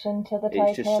connection to the Titanic,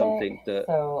 it's just something that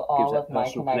so all of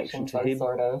my connections are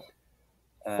sort of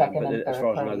second and as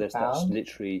far as I know, third that's found.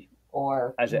 literally,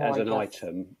 Or as an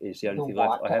item, is the only thing.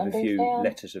 I have a few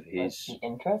letters of his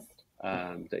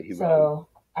that he wrote,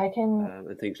 I can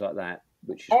and things like that,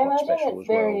 which is I quite imagine special it's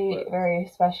as very, well. But, very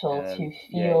special to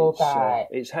feel that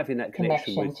it's having that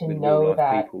connection with to real know life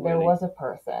that people, there really. was a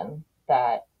person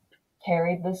that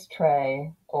carried this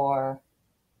tray or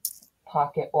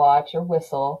pocket watch or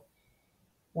whistle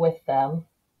with them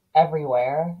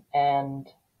everywhere, and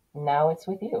now it's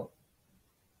with you.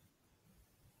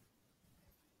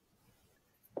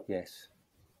 Yes.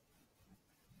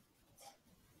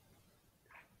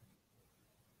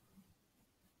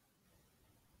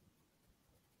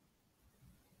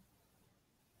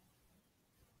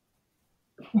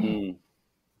 Mm.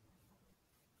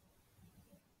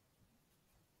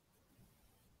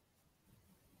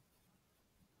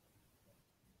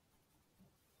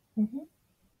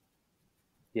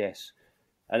 Yes,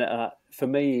 and for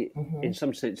me, in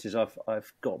some senses,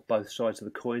 I've got both sides of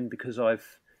the coin, because I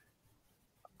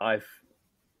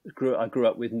grew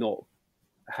up with not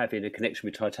having a connection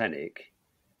with Titanic,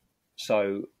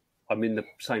 so I'm in the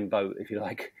same boat, if you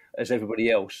like, as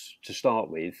everybody else to start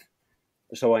with.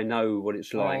 So I know what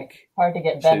it's like. Hard to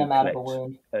get venom out of a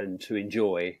wound and to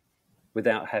enjoy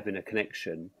without having a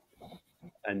connection.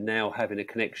 And now having a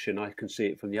connection, I can see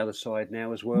it from the other side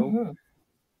now as well.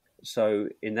 So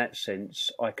in that sense,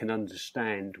 I can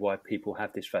understand why people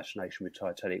have this fascination with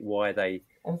Titanic, why they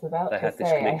have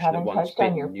this connection. I haven't touched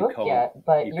on your book yet,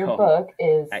 but your book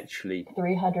is actually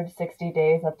 360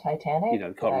 Days of Titanic.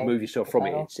 You can't remove yourself from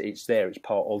it. It's there. It's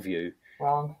part of you.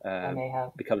 Wrong. I may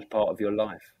have. Becomes part of your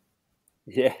life.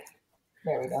 Yeah.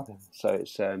 There we go. So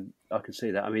it's I can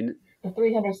see that. I mean, the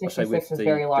 366 is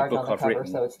very large on the cover,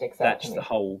 so it sticks out to me.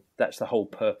 That's the whole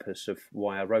purpose of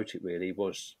why I wrote it, really,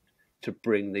 was to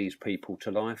bring these people to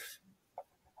life.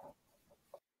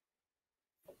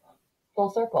 Full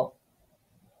circle.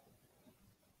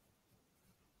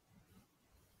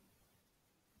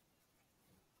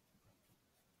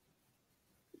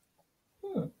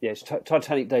 Yes,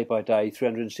 Titanic Day by Day,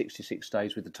 366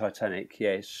 days with the Titanic,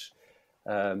 yes.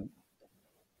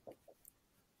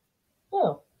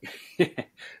 Oh. Yeah,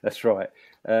 that's right.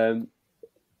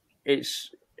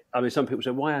 It's, I mean, some people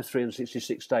say, why have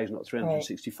 366 days, not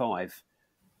 365?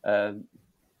 But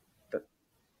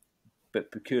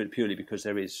but purely because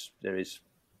there is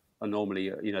a normally,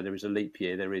 there is a leap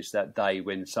year. There is that day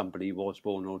when somebody was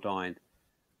born or died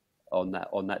on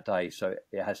that day, so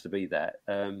it has to be that.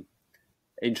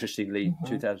 Interestingly,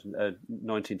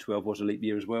 1912 was a leap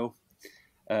year as well.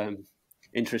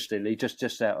 Interestingly,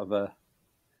 just out of a,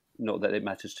 not that it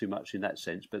matters too much in that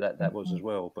sense, but that was as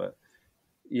well. But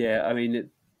yeah, I mean,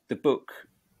 the book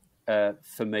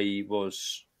for me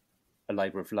was a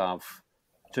labour of love.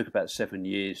 It took about 7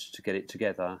 years to get it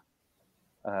together,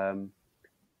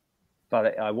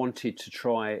 but I wanted to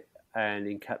try and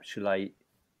encapsulate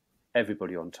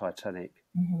everybody on Titanic.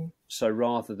 So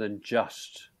rather than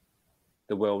just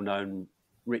the well-known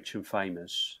rich and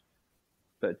famous,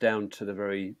 but down to the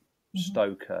very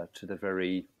stoker, to the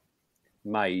very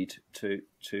maid, to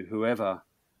whoever,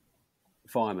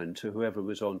 fireman, to whoever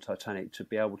was on Titanic, to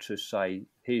be able to say,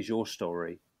 here's your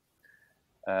story.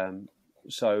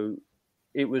 So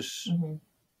it was,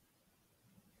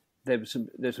 there's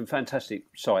some fantastic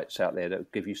sites out there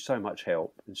that give you so much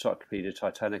help. Encyclopedia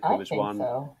Titanica was one.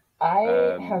 So.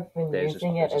 I have been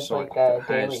using it as like a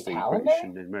daily calendar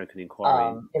and American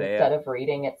Inquiry instead of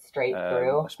reading it straight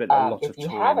through. I spent a lot if of you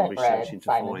time haven't read researching to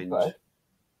Simon's find book,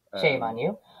 shame on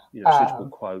you. Suitable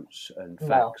quotes and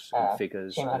facts and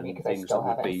figures shame on me and because I things still that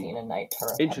would haven't be seen A Night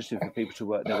to interesting for people to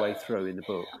work their way through in the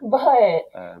book. But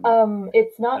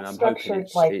it's not and structured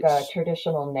like a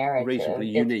traditional narrative. Reasonably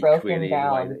unique, it's broken really,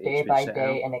 down in the way that day it's been by set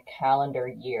day out. in a calendar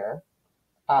year.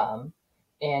 And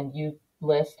you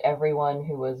list everyone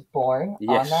who was born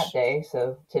on that day.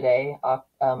 So today,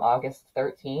 August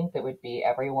 13th, it would be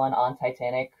everyone on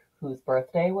Titanic whose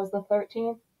birthday was the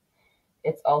 13th.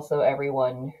 It's also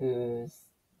everyone whose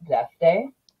death day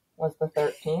was the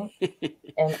 13th,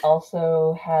 and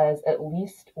also has at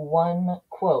least one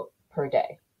quote per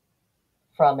day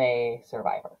from a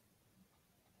survivor.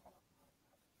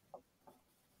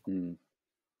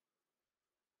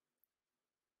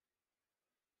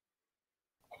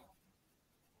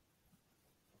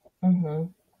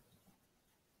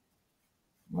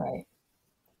 Right.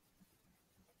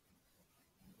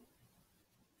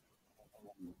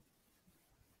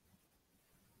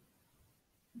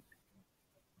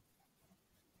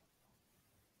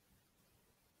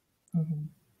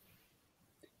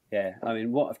 Yeah, I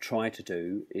mean, what I've tried to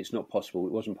do, it's not possible.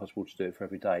 It wasn't possible to do it for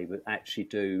every day, but actually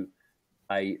do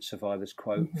a survivor's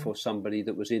quote for somebody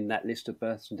that was in that list of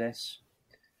births and deaths.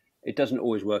 It doesn't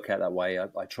always work out that way.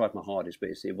 I tried my hardest, but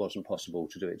it wasn't possible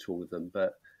to do it to all of them.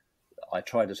 But I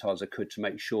tried as hard as I could to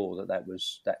make sure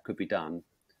that could be done.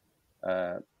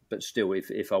 But still,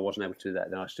 if I wasn't able to do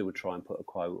that, then I still would try and put a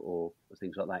quote or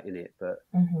things like that in it. But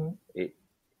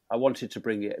I wanted to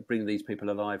bring these people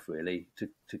alive, really,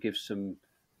 to give some,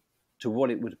 to what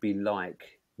it would be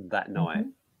like that night,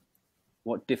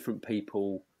 what different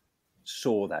people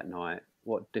saw that night,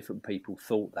 what different people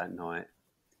thought that night.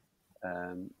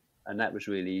 And that was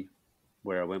really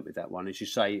where I went with that one. As you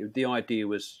say, the idea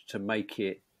was to make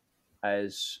it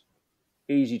as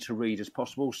easy to read as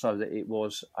possible, so that it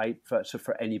was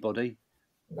for anybody,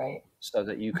 right? So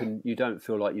that you don't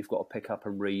feel like you've got to pick up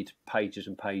and read pages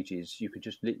and pages. You could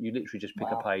you literally just pick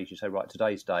a page and say, right,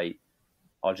 today's date.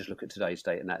 I'll just look at today's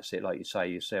date, and that's it, like you say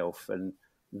yourself. And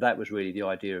that was really the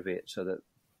idea of it, so that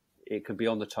it could be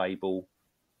on the table.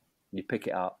 You pick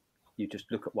it up, you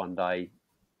just look at one day,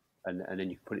 and then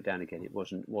you can put it down again. It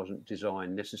wasn't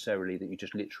designed necessarily that you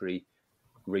just literally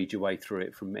read your way through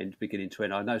it from beginning to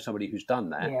end. I know somebody who's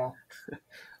done that. Yeah.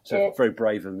 So it's very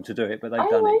brave of them to do it, but they've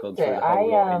done it, gone through the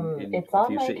whole lot in it's a on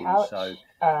few my cities. couch, So,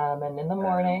 and in the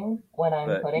morning when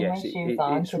I'm putting my shoes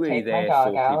on to really take my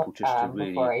dog out, just to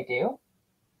really before I do,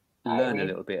 learn a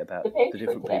little bit about the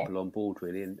different people on board,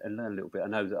 really, and learn a little bit. I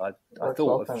know that I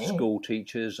thought of school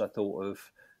teachers, I thought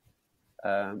of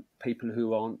people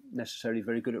who aren't necessarily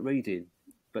very good at reading,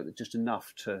 but just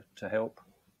enough to help.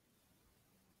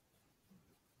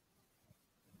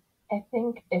 I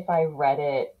think if I read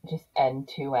it just end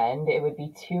to end, it would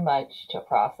be too much to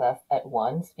process at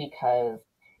once because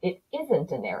it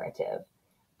isn't a narrative.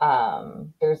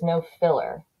 There's no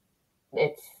filler.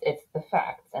 It's the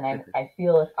facts, and I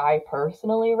feel if I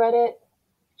personally read it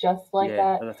just like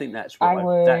that, and I think that's I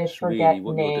would forget really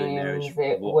what you're doing there. Is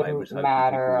it what I wouldn't was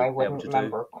matter. I wouldn't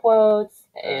remember quotes.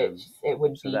 It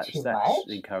would be too much.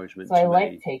 Encouragement. So I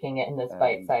like taking it in this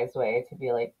bite-sized way to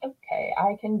be like, okay,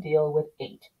 I can deal with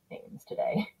 8 names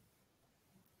today.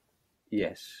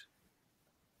 Yes.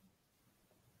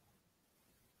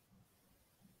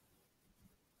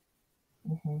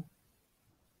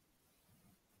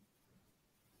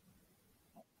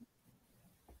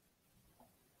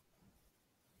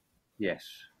 Yes.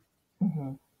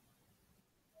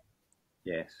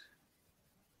 Yes.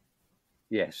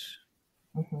 Yes.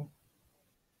 Hmm.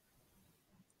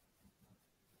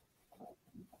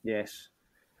 Yes.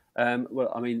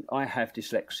 Well, I mean, I have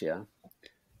dyslexia,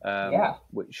 Yeah.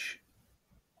 which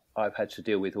I've had to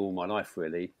deal with all my life,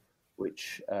 really.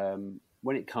 Which,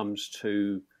 when it comes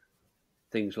to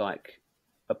things like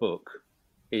a book,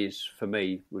 is for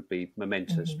me would be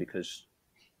momentous, Hmm. because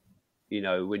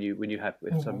when you have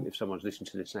Hmm. if someone's listening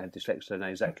to this and they have dyslexia, they know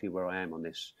exactly where I am on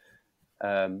this.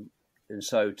 Um, and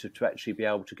so to actually be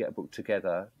able to get a book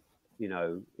together,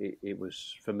 it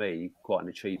was for me quite an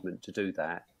achievement to do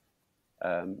that.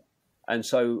 Um, and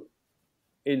so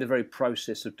in the very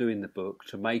process of doing the book,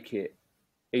 to make it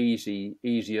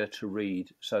easier to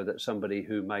read, so that somebody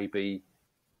who maybe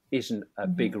isn't a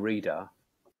Hmm. big reader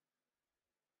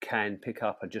can pick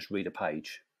up and just read a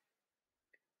page.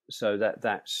 So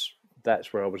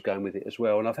that's where I was going with it as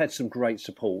well. And I've had some great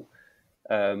support,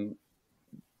 um,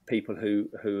 people who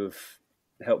have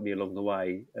helped me along the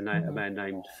way. A Hmm. man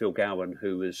named Phil Gowan,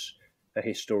 who was a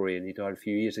historian. He died a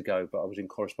few years ago, but I was in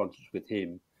correspondence with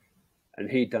him, and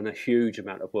he'd done a huge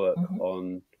amount of work Hmm.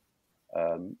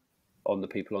 um, on the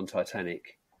people on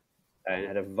Titanic, and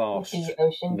had a With the vast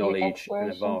Ocean Gate knowledge and a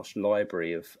exploration. vast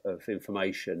library of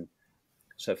information.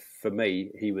 So for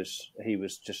me, he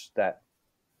was just that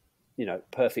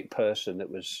perfect person that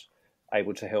was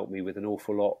able to help me with an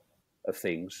awful lot of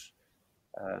things.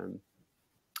 Um,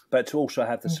 but to also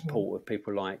have the Hmm. support of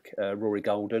people like Rory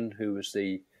Golden, who's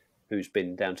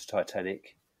been down to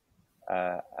Titanic,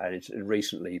 and it's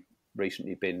recently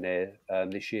been there,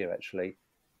 this year actually.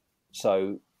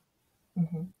 So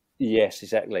Hmm. yes,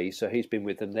 exactly. So he's been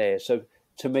with them there. So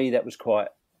to me, it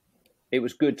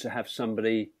was good to have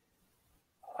somebody.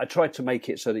 I tried to make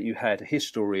it so that you had a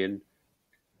historian,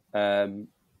 um,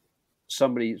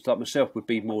 somebody like myself would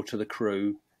be more to the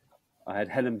crew. I had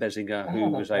Helen Bessinger, I who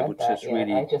haven't was able read to that yet. I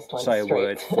really just went say a straight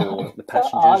word for the to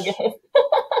passengers. August.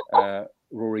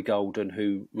 Rory Golden,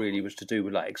 who really was to do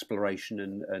with like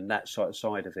exploration and that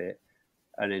side of it,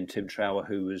 and then Tim Trower,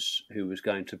 who was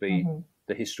going to be Hmm.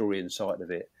 the historian side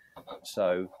of it.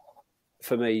 So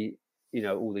for me,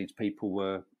 all these people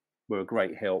were a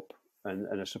great help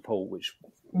and a support, which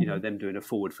Hmm. them doing a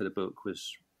forward for the book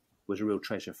was a real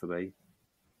treasure for me.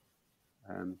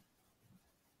 Um,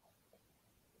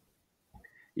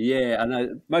 yeah, I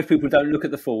know most people don't look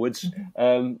at the forwards,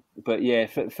 Hmm. but yeah,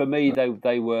 for me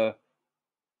they were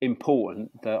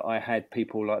important that I had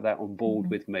people like that on board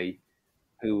Hmm. with me,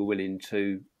 who were willing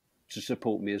to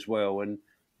support me as well. And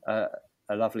uh,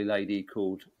 a lovely lady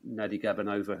called Nadi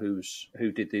Gabanova,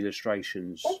 who did the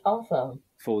illustrations That's awesome.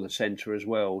 for the centre as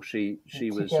well. She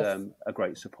To was just, a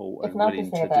great support it's and not to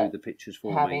willing say to do that the pictures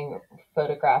for me. having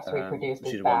photographs reproduced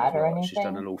is She's a bad wonderful or artist. She's done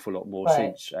anything, an awful lot more but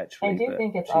since I actually, do but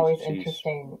think it's she's always she's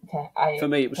interesting for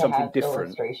me it was to something have different.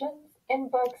 illustrations in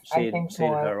books. I Seeing think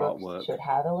seeing more her books artwork should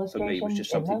have for me was illustrations just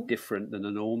in something them. different than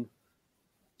the norm.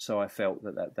 So I felt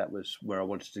that was where I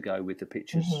wanted to go with the Hmm.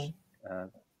 pictures, uh,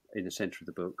 in the centre of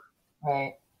the book.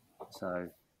 Right. So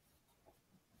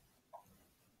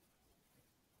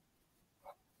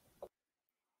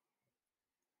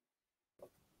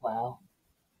Wow.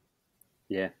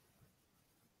 yeah,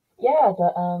 Yeah,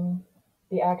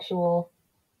 the actual,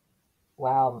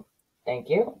 wow. Thank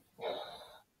you.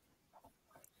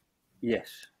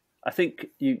 yes, I think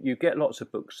you get lots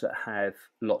of books that have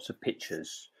lots of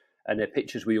pictures, and they're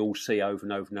pictures we all see over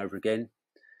and over and over again.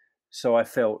 So I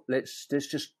felt let's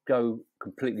just go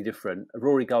completely different.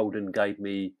 Rory Golden gave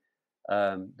me,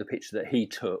 the picture that he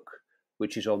took,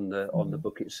 which is on the Hmm.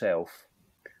 book itself,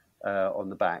 on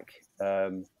the back.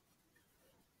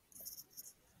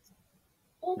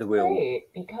 That's The will.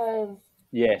 great because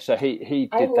Yeah, so he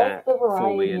I did like that the for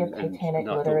me, variety of and Titanic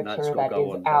I thought that's literature got to that go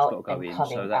is on. That's got out to go and in. So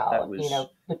coming that out.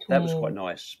 was quite Between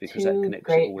nice, because that two connects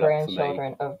it great all up for me.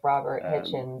 grandchildren of Robert Um,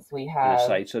 Hichens, we and I have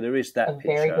say, so there is a that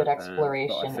very good picture, but I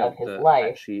exploration of felt his that life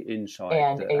actually inside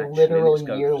and that a actually literal let's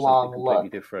go year for something long completely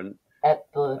look different,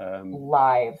 at the um,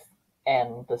 lives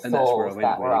and the and that's where I souls went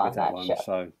that were really with on that that one. ship.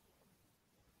 So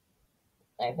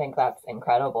I think that's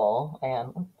incredible.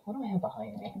 And what do I have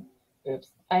behind me?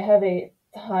 Oops. I have a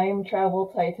time travel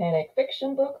Titanic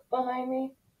fiction book behind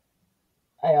me.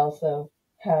 I also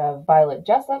have Violet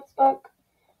Jessup's book.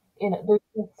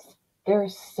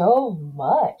 There's so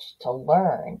much to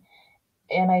learn.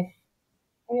 And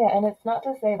yeah, and it's not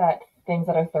to say that things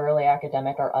that are thoroughly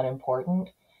academic are unimportant,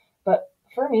 but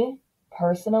for me,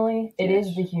 personally, it is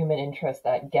yes, the human interest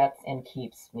that gets and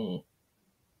keeps me.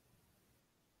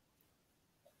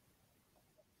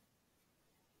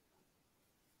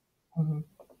 Hmm.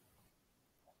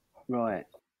 right,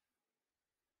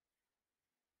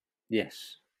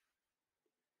 yes,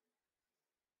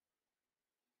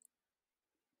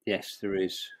 Yes, there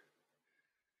is.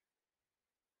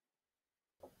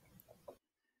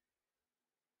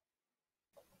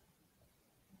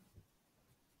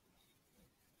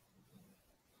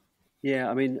 Yeah,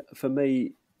 I mean, for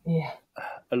me, Yeah,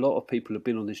 a lot of people have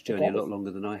been on this it journey a does. lot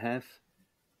longer than I have,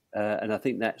 and I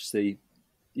think that's the,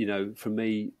 for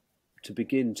me to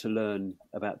begin to learn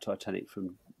about Titanic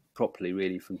from properly,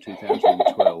 really from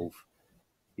 2012.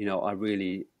 I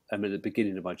really am at the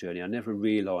beginning of my journey. I never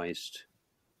realised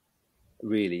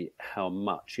really how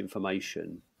much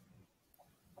information,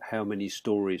 how many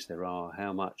stories there are,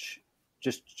 how much,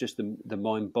 just the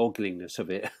mind-bogglingness of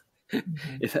it,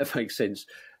 Mhm. if that makes sense.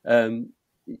 Um,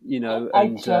 I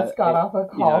and just got off a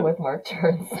call with Mark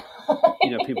Turns.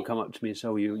 people come up to me and say,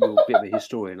 "Oh, you're a bit of a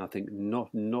historian." I think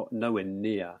not nowhere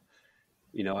near.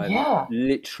 I'm Yeah,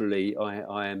 literally,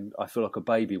 I feel like a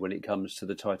baby when it comes to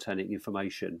the Titanic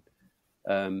information.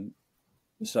 Um,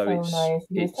 it's so so nice.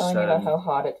 He was it's telling me about how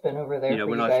hot it's been over there for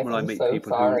when you I guys. when I I'm meet so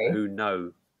people sorry. who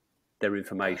know their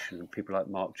information, people like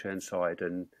Mark Churnside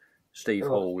and Steve Ugh.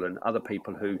 Hall and other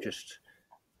people who just,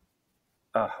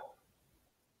 oh,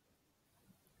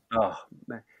 oh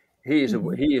man,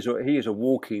 Mhm. he is a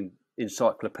walking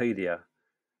encyclopedia.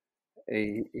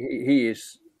 He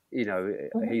is,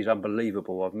 Mhm. he's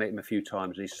unbelievable. I've met him a few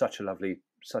times. He's such a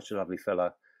lovely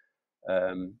fella.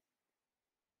 Um,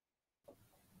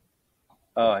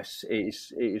 oh, it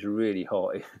is really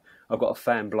hot. I've got a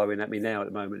fan blowing at me now at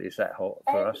the moment. It's that hot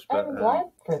for us, I'm glad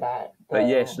for that, but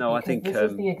yes, though, no, I because think this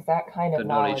is the exact kind the of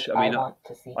knowledge knowledge. I I mean, want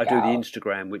to seek I do the out.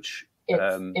 Instagram,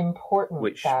 It's important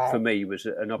which for that me was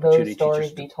an those opportunity stories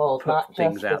just to be told, put not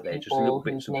things just the out there, just little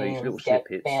people bits whose and pieces, little names get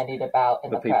snippets bandied about in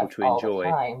for the people press to all the enjoy.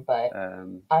 time, but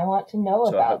Um, I want to know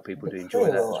so I hope about people the do enjoy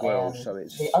that crew as well. and So the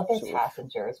it's other sort of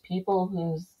passengers, people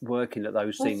working at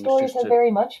those whose things stories just have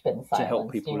very much been to help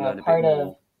silenced. people learn a bit Part of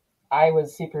more. I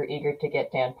was super eager to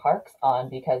get Dan Parks on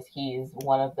because he's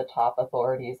one of the top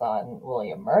authorities on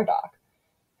William Murdoch,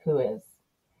 who is,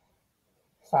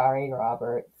 sorry,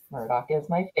 Robert, Murdoch is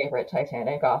my favorite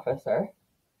Titanic officer.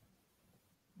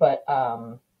 But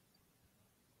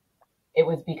it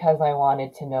was because I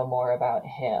wanted to know more about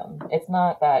him. It's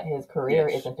not that his career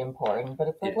Yes, isn't important, but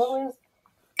it's like, yes,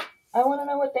 I want to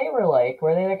know what they were like.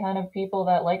 Were they the kind of people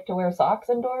that like to wear socks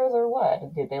indoors or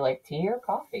what? Did they like tea or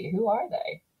coffee? Who are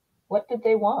they? What did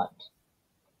they want?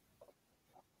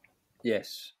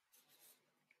 yes,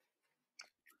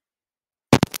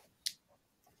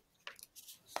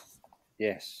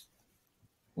 yes,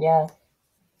 Yes.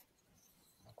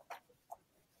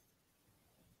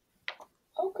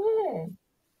 Oh, good.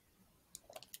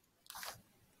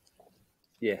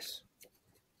 yes,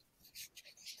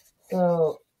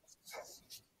 So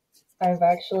I've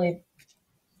actually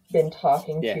been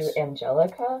talking to yes,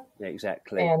 Angelica, yeah,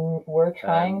 exactly. and we're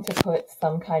trying Um, to put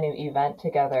some kind of event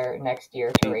together next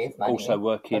year to we've raise also money for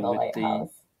working the with the lighthouse.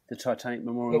 Titanic We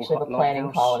Memorial actually have a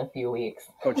planning call in Lighthouse a few weeks.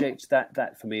 project.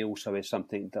 That for me also is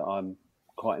something that I'm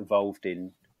quite involved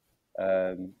in,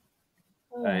 um,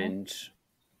 Oh, and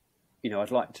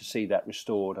I'd like to see that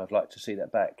restored. I'd like to see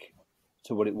that back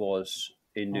to what it was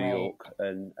in New right. York,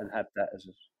 and have that as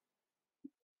a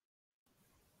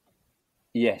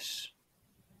yes,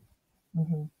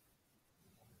 Hmm.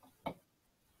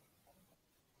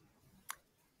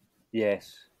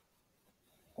 yes,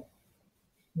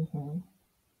 Hmm.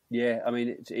 yeah. I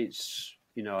mean, it's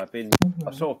I've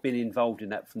Hmm. sort of been involved in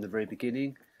that from the very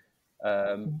beginning,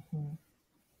 um, Hmm.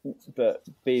 but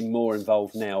being more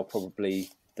involved now probably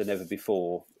than ever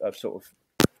before. I've sort of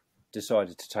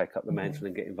decided to take up the Hmm. mantle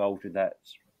and get involved with that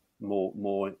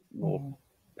more Hmm.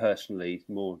 personally,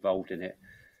 more involved in it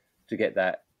to get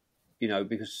that,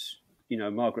 because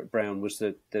Margaret Brown was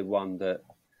the one that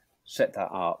set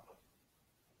that up,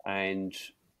 and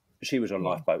she was on Yeah.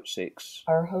 Lifeboat 6.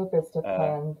 Our hope is to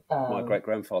plan. My great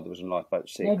grandfather was on Lifeboat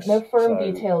No 6, firm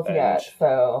so details and yet.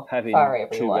 So having sorry, two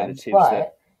everyone. relatives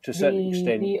that, But to a certain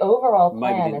extent, the overall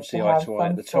maybe plan didn't is to see eye have to eye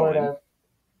at some the sort time, of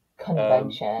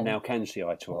convention now can see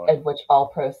eye to eye. of which all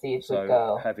proceeds would So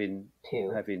go having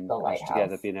to having the us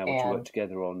together, lighthouse. being able to work And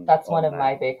together that's one on of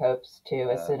my that, big hopes too.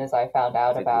 As soon as um, I found I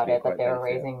out think would about be a it, that great they were benefit.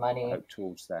 raising I money, hope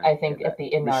towards that, I get think that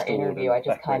in our restored interview, and I just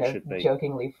back where kind it of should be.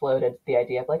 jokingly floated the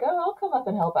idea of like, oh, I'll come up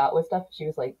and help out with stuff. She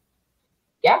was like,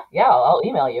 yeah, yeah, I'll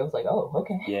email you. I was like, oh,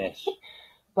 okay. Yes,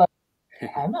 But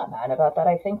I'm not mad about that.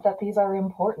 I think that these are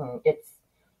important. It's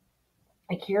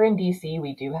like here in DC,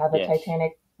 we do have a yes,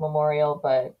 Titanic memorial,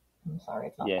 but I'm sorry,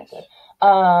 it's not that yes, good.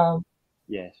 Um,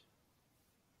 yes,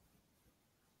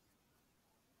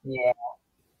 yeah.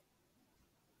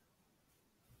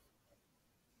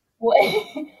 What?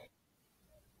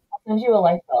 I'll send you a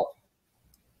life belt.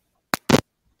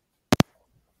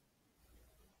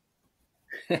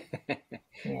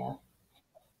 Yeah.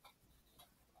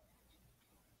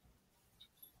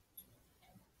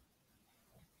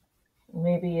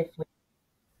 Maybe if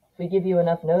we give you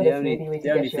enough notice, maybe we the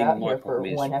could only get you thing out my here for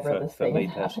problem is whenever this for thing is me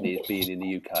personally happening. is being in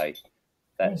the UK.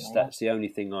 Hey, man. That's the only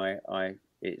thing I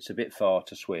it's a bit far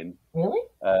to swim. Really?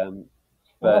 Um,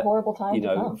 What a but horrible time to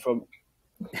come. from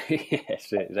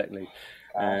yes, exactly.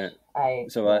 Gosh,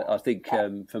 So yeah. I think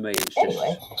for me it's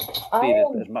Anyway, just I being am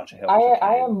as much a help as I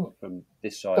I can am from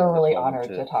this side of the thoroughly pond honored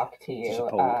to talk to you.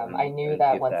 support I knew and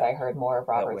that give once that I heard more of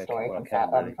help Robert's story where I can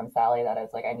really. from Sally, that I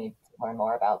was like, I need to learn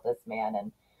more about this man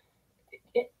and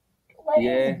it, let his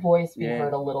Yeah, voice be yeah.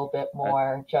 heard a little bit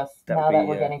more. Just That would now that be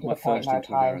we're getting to my the point in first our into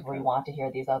times where we America. want to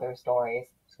hear these other stories,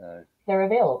 So they're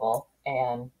available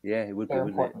and yeah, it would be, they're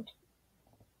wouldn't it? important.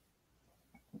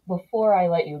 Before I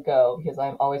let you go, because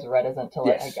I'm always reticent to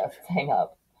let my Yes. guests hang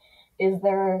up,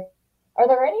 are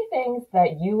there any things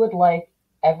that you would like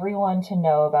everyone to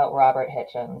know about Robert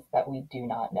Hichens that we do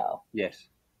not know? Yes.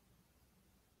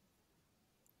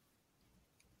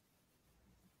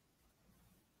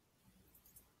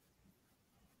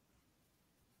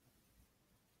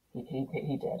 He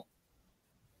did.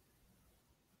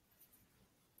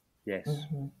 Yes.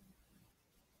 Mm-hmm.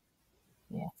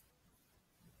 Yeah.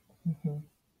 Mm-hmm.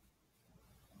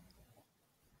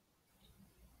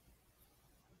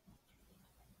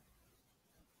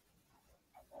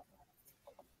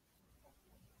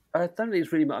 I don't think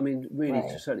it's really. I mean, really, to a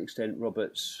Right. certain extent,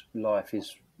 Robert's life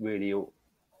is really all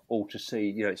to see.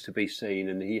 It's to be seen,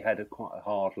 and he had quite a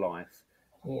hard life.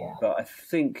 Yeah. But I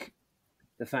think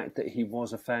the fact that he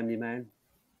was a family man,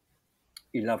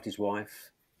 he loved his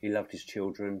wife, he loved his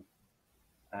children,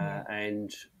 Yeah.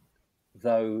 and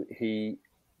though he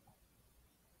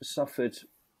suffered,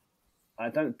 I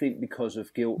don't think because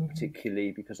of guilt Mm-hmm.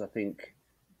 particularly, because I think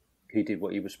he did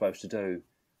what he was supposed to do.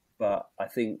 But I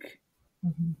think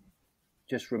Mm-hmm.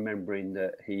 just remembering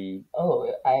that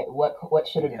Oh, what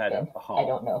should it he have had been? a I heart,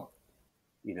 don't know.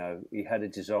 he had a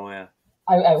desire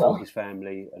I for will. his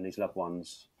family and his loved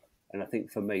ones, and I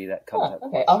think for me that comes Huh, out okay,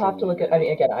 quite I'll have to strongly. look at. I Really.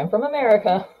 mean, again, I'm from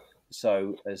America.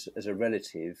 So as a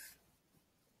relative,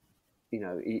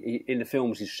 in the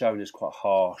films he's shown as quite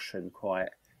harsh and quite,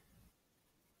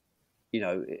 you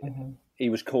know, Mm-hmm. he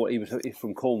was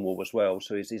from Cornwall as well,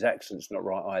 so his accent's not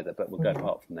right either. But we'll go Mm-hmm.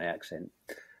 apart from the accent.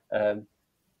 Um,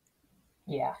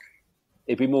 Yeah,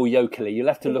 it'd be more yokely. You'll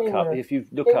have to look up if you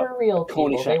look they up were real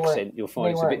Cornish people. accent. You'll find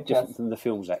They it's a weren't bit different just from the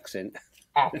film's accent.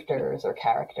 actors or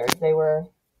characters. They were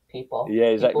people. Yeah,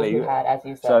 People exactly. who had, as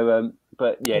you said, So,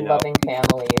 but yeah, no, loving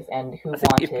families and who I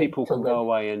think if wanted people to can go live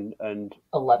away and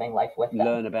a loving life with them.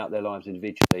 learn about their lives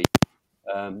individually,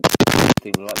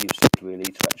 thing like you've said, really,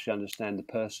 to actually understand the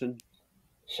person,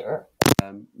 Sure.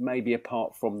 maybe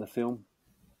apart from the film.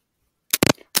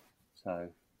 So,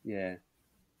 yeah,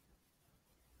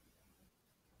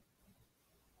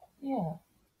 Yeah,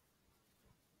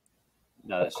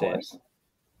 no, of that's it. course.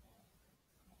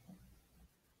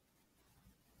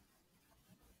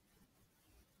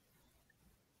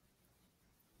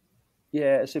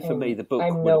 Yeah, as if for me And the book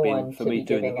I'm would no have been one for to me be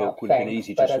doing the giving book out would have been thanks,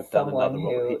 easy but just to as have done another someone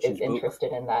Robert who is Hichens book.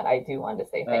 interested in that, I do want to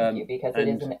say thank you because it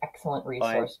is And an excellent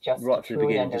I resource just to right from the truly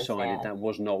beginning decided understand that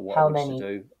was not what I how wanted to many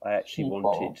do. I actually people wanted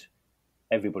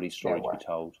everybody's there story to be were.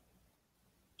 told.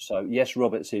 So yes,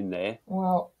 Robert's in there,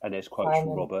 Well, and there's quotes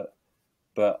from Simon, Robert,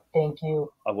 but thank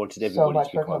you I wanted so everybody to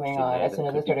much be for coming quoted in on. there As soon that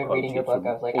as I could be started reading your quoted book, I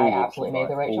from was like, I all walks of absolutely made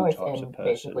the life, right all choice types of in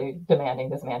person. basically demanding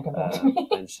this man come back to me.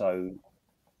 And so,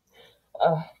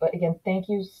 But again, thank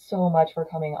you so much for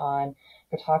coming on,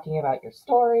 for talking about your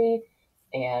story,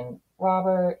 and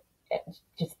Robert,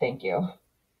 just thank you.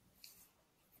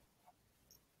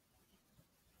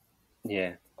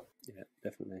 yeah,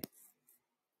 definitely.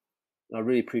 I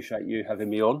really appreciate you having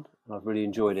me on. I've really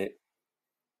enjoyed it.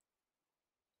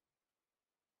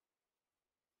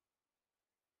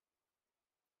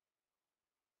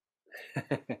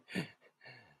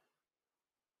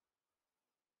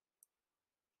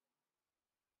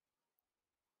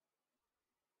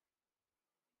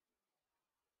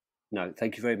 No,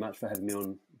 thank you very much for having me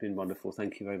on. It's been wonderful.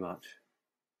 Thank you very much.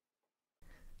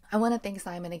 I want to thank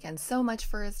Simon again so much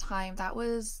for his time. That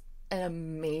was an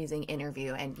amazing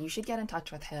interview, and you should get in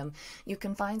touch with him. You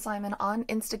can find Simon on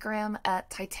Instagram at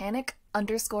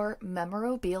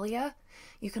Titanic_memorabilia.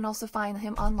 You can also find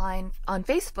him online on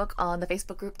Facebook on the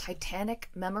Facebook group Titanic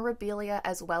Memorabilia,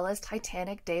 as well as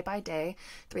Titanic Day by Day,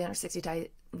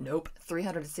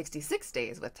 366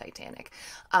 days with Titanic.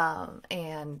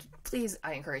 And please,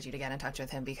 I encourage you to get in touch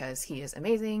with him because he is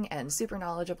amazing and super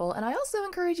knowledgeable. And I also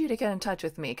encourage you to get in touch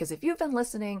with me because if you've been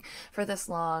listening for this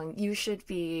long, you should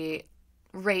be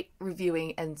rate,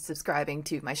 reviewing, and subscribing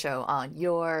to my show on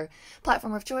your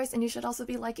platform of choice. And you should also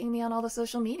be liking me on all the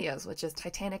social medias, which is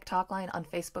Titanic Talkline on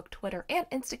Facebook, Twitter, and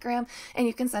Instagram. And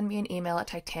you can send me an email at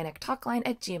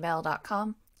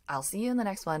titanictalkline@gmail.com. I'll see you in the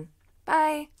next one.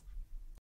 Bye!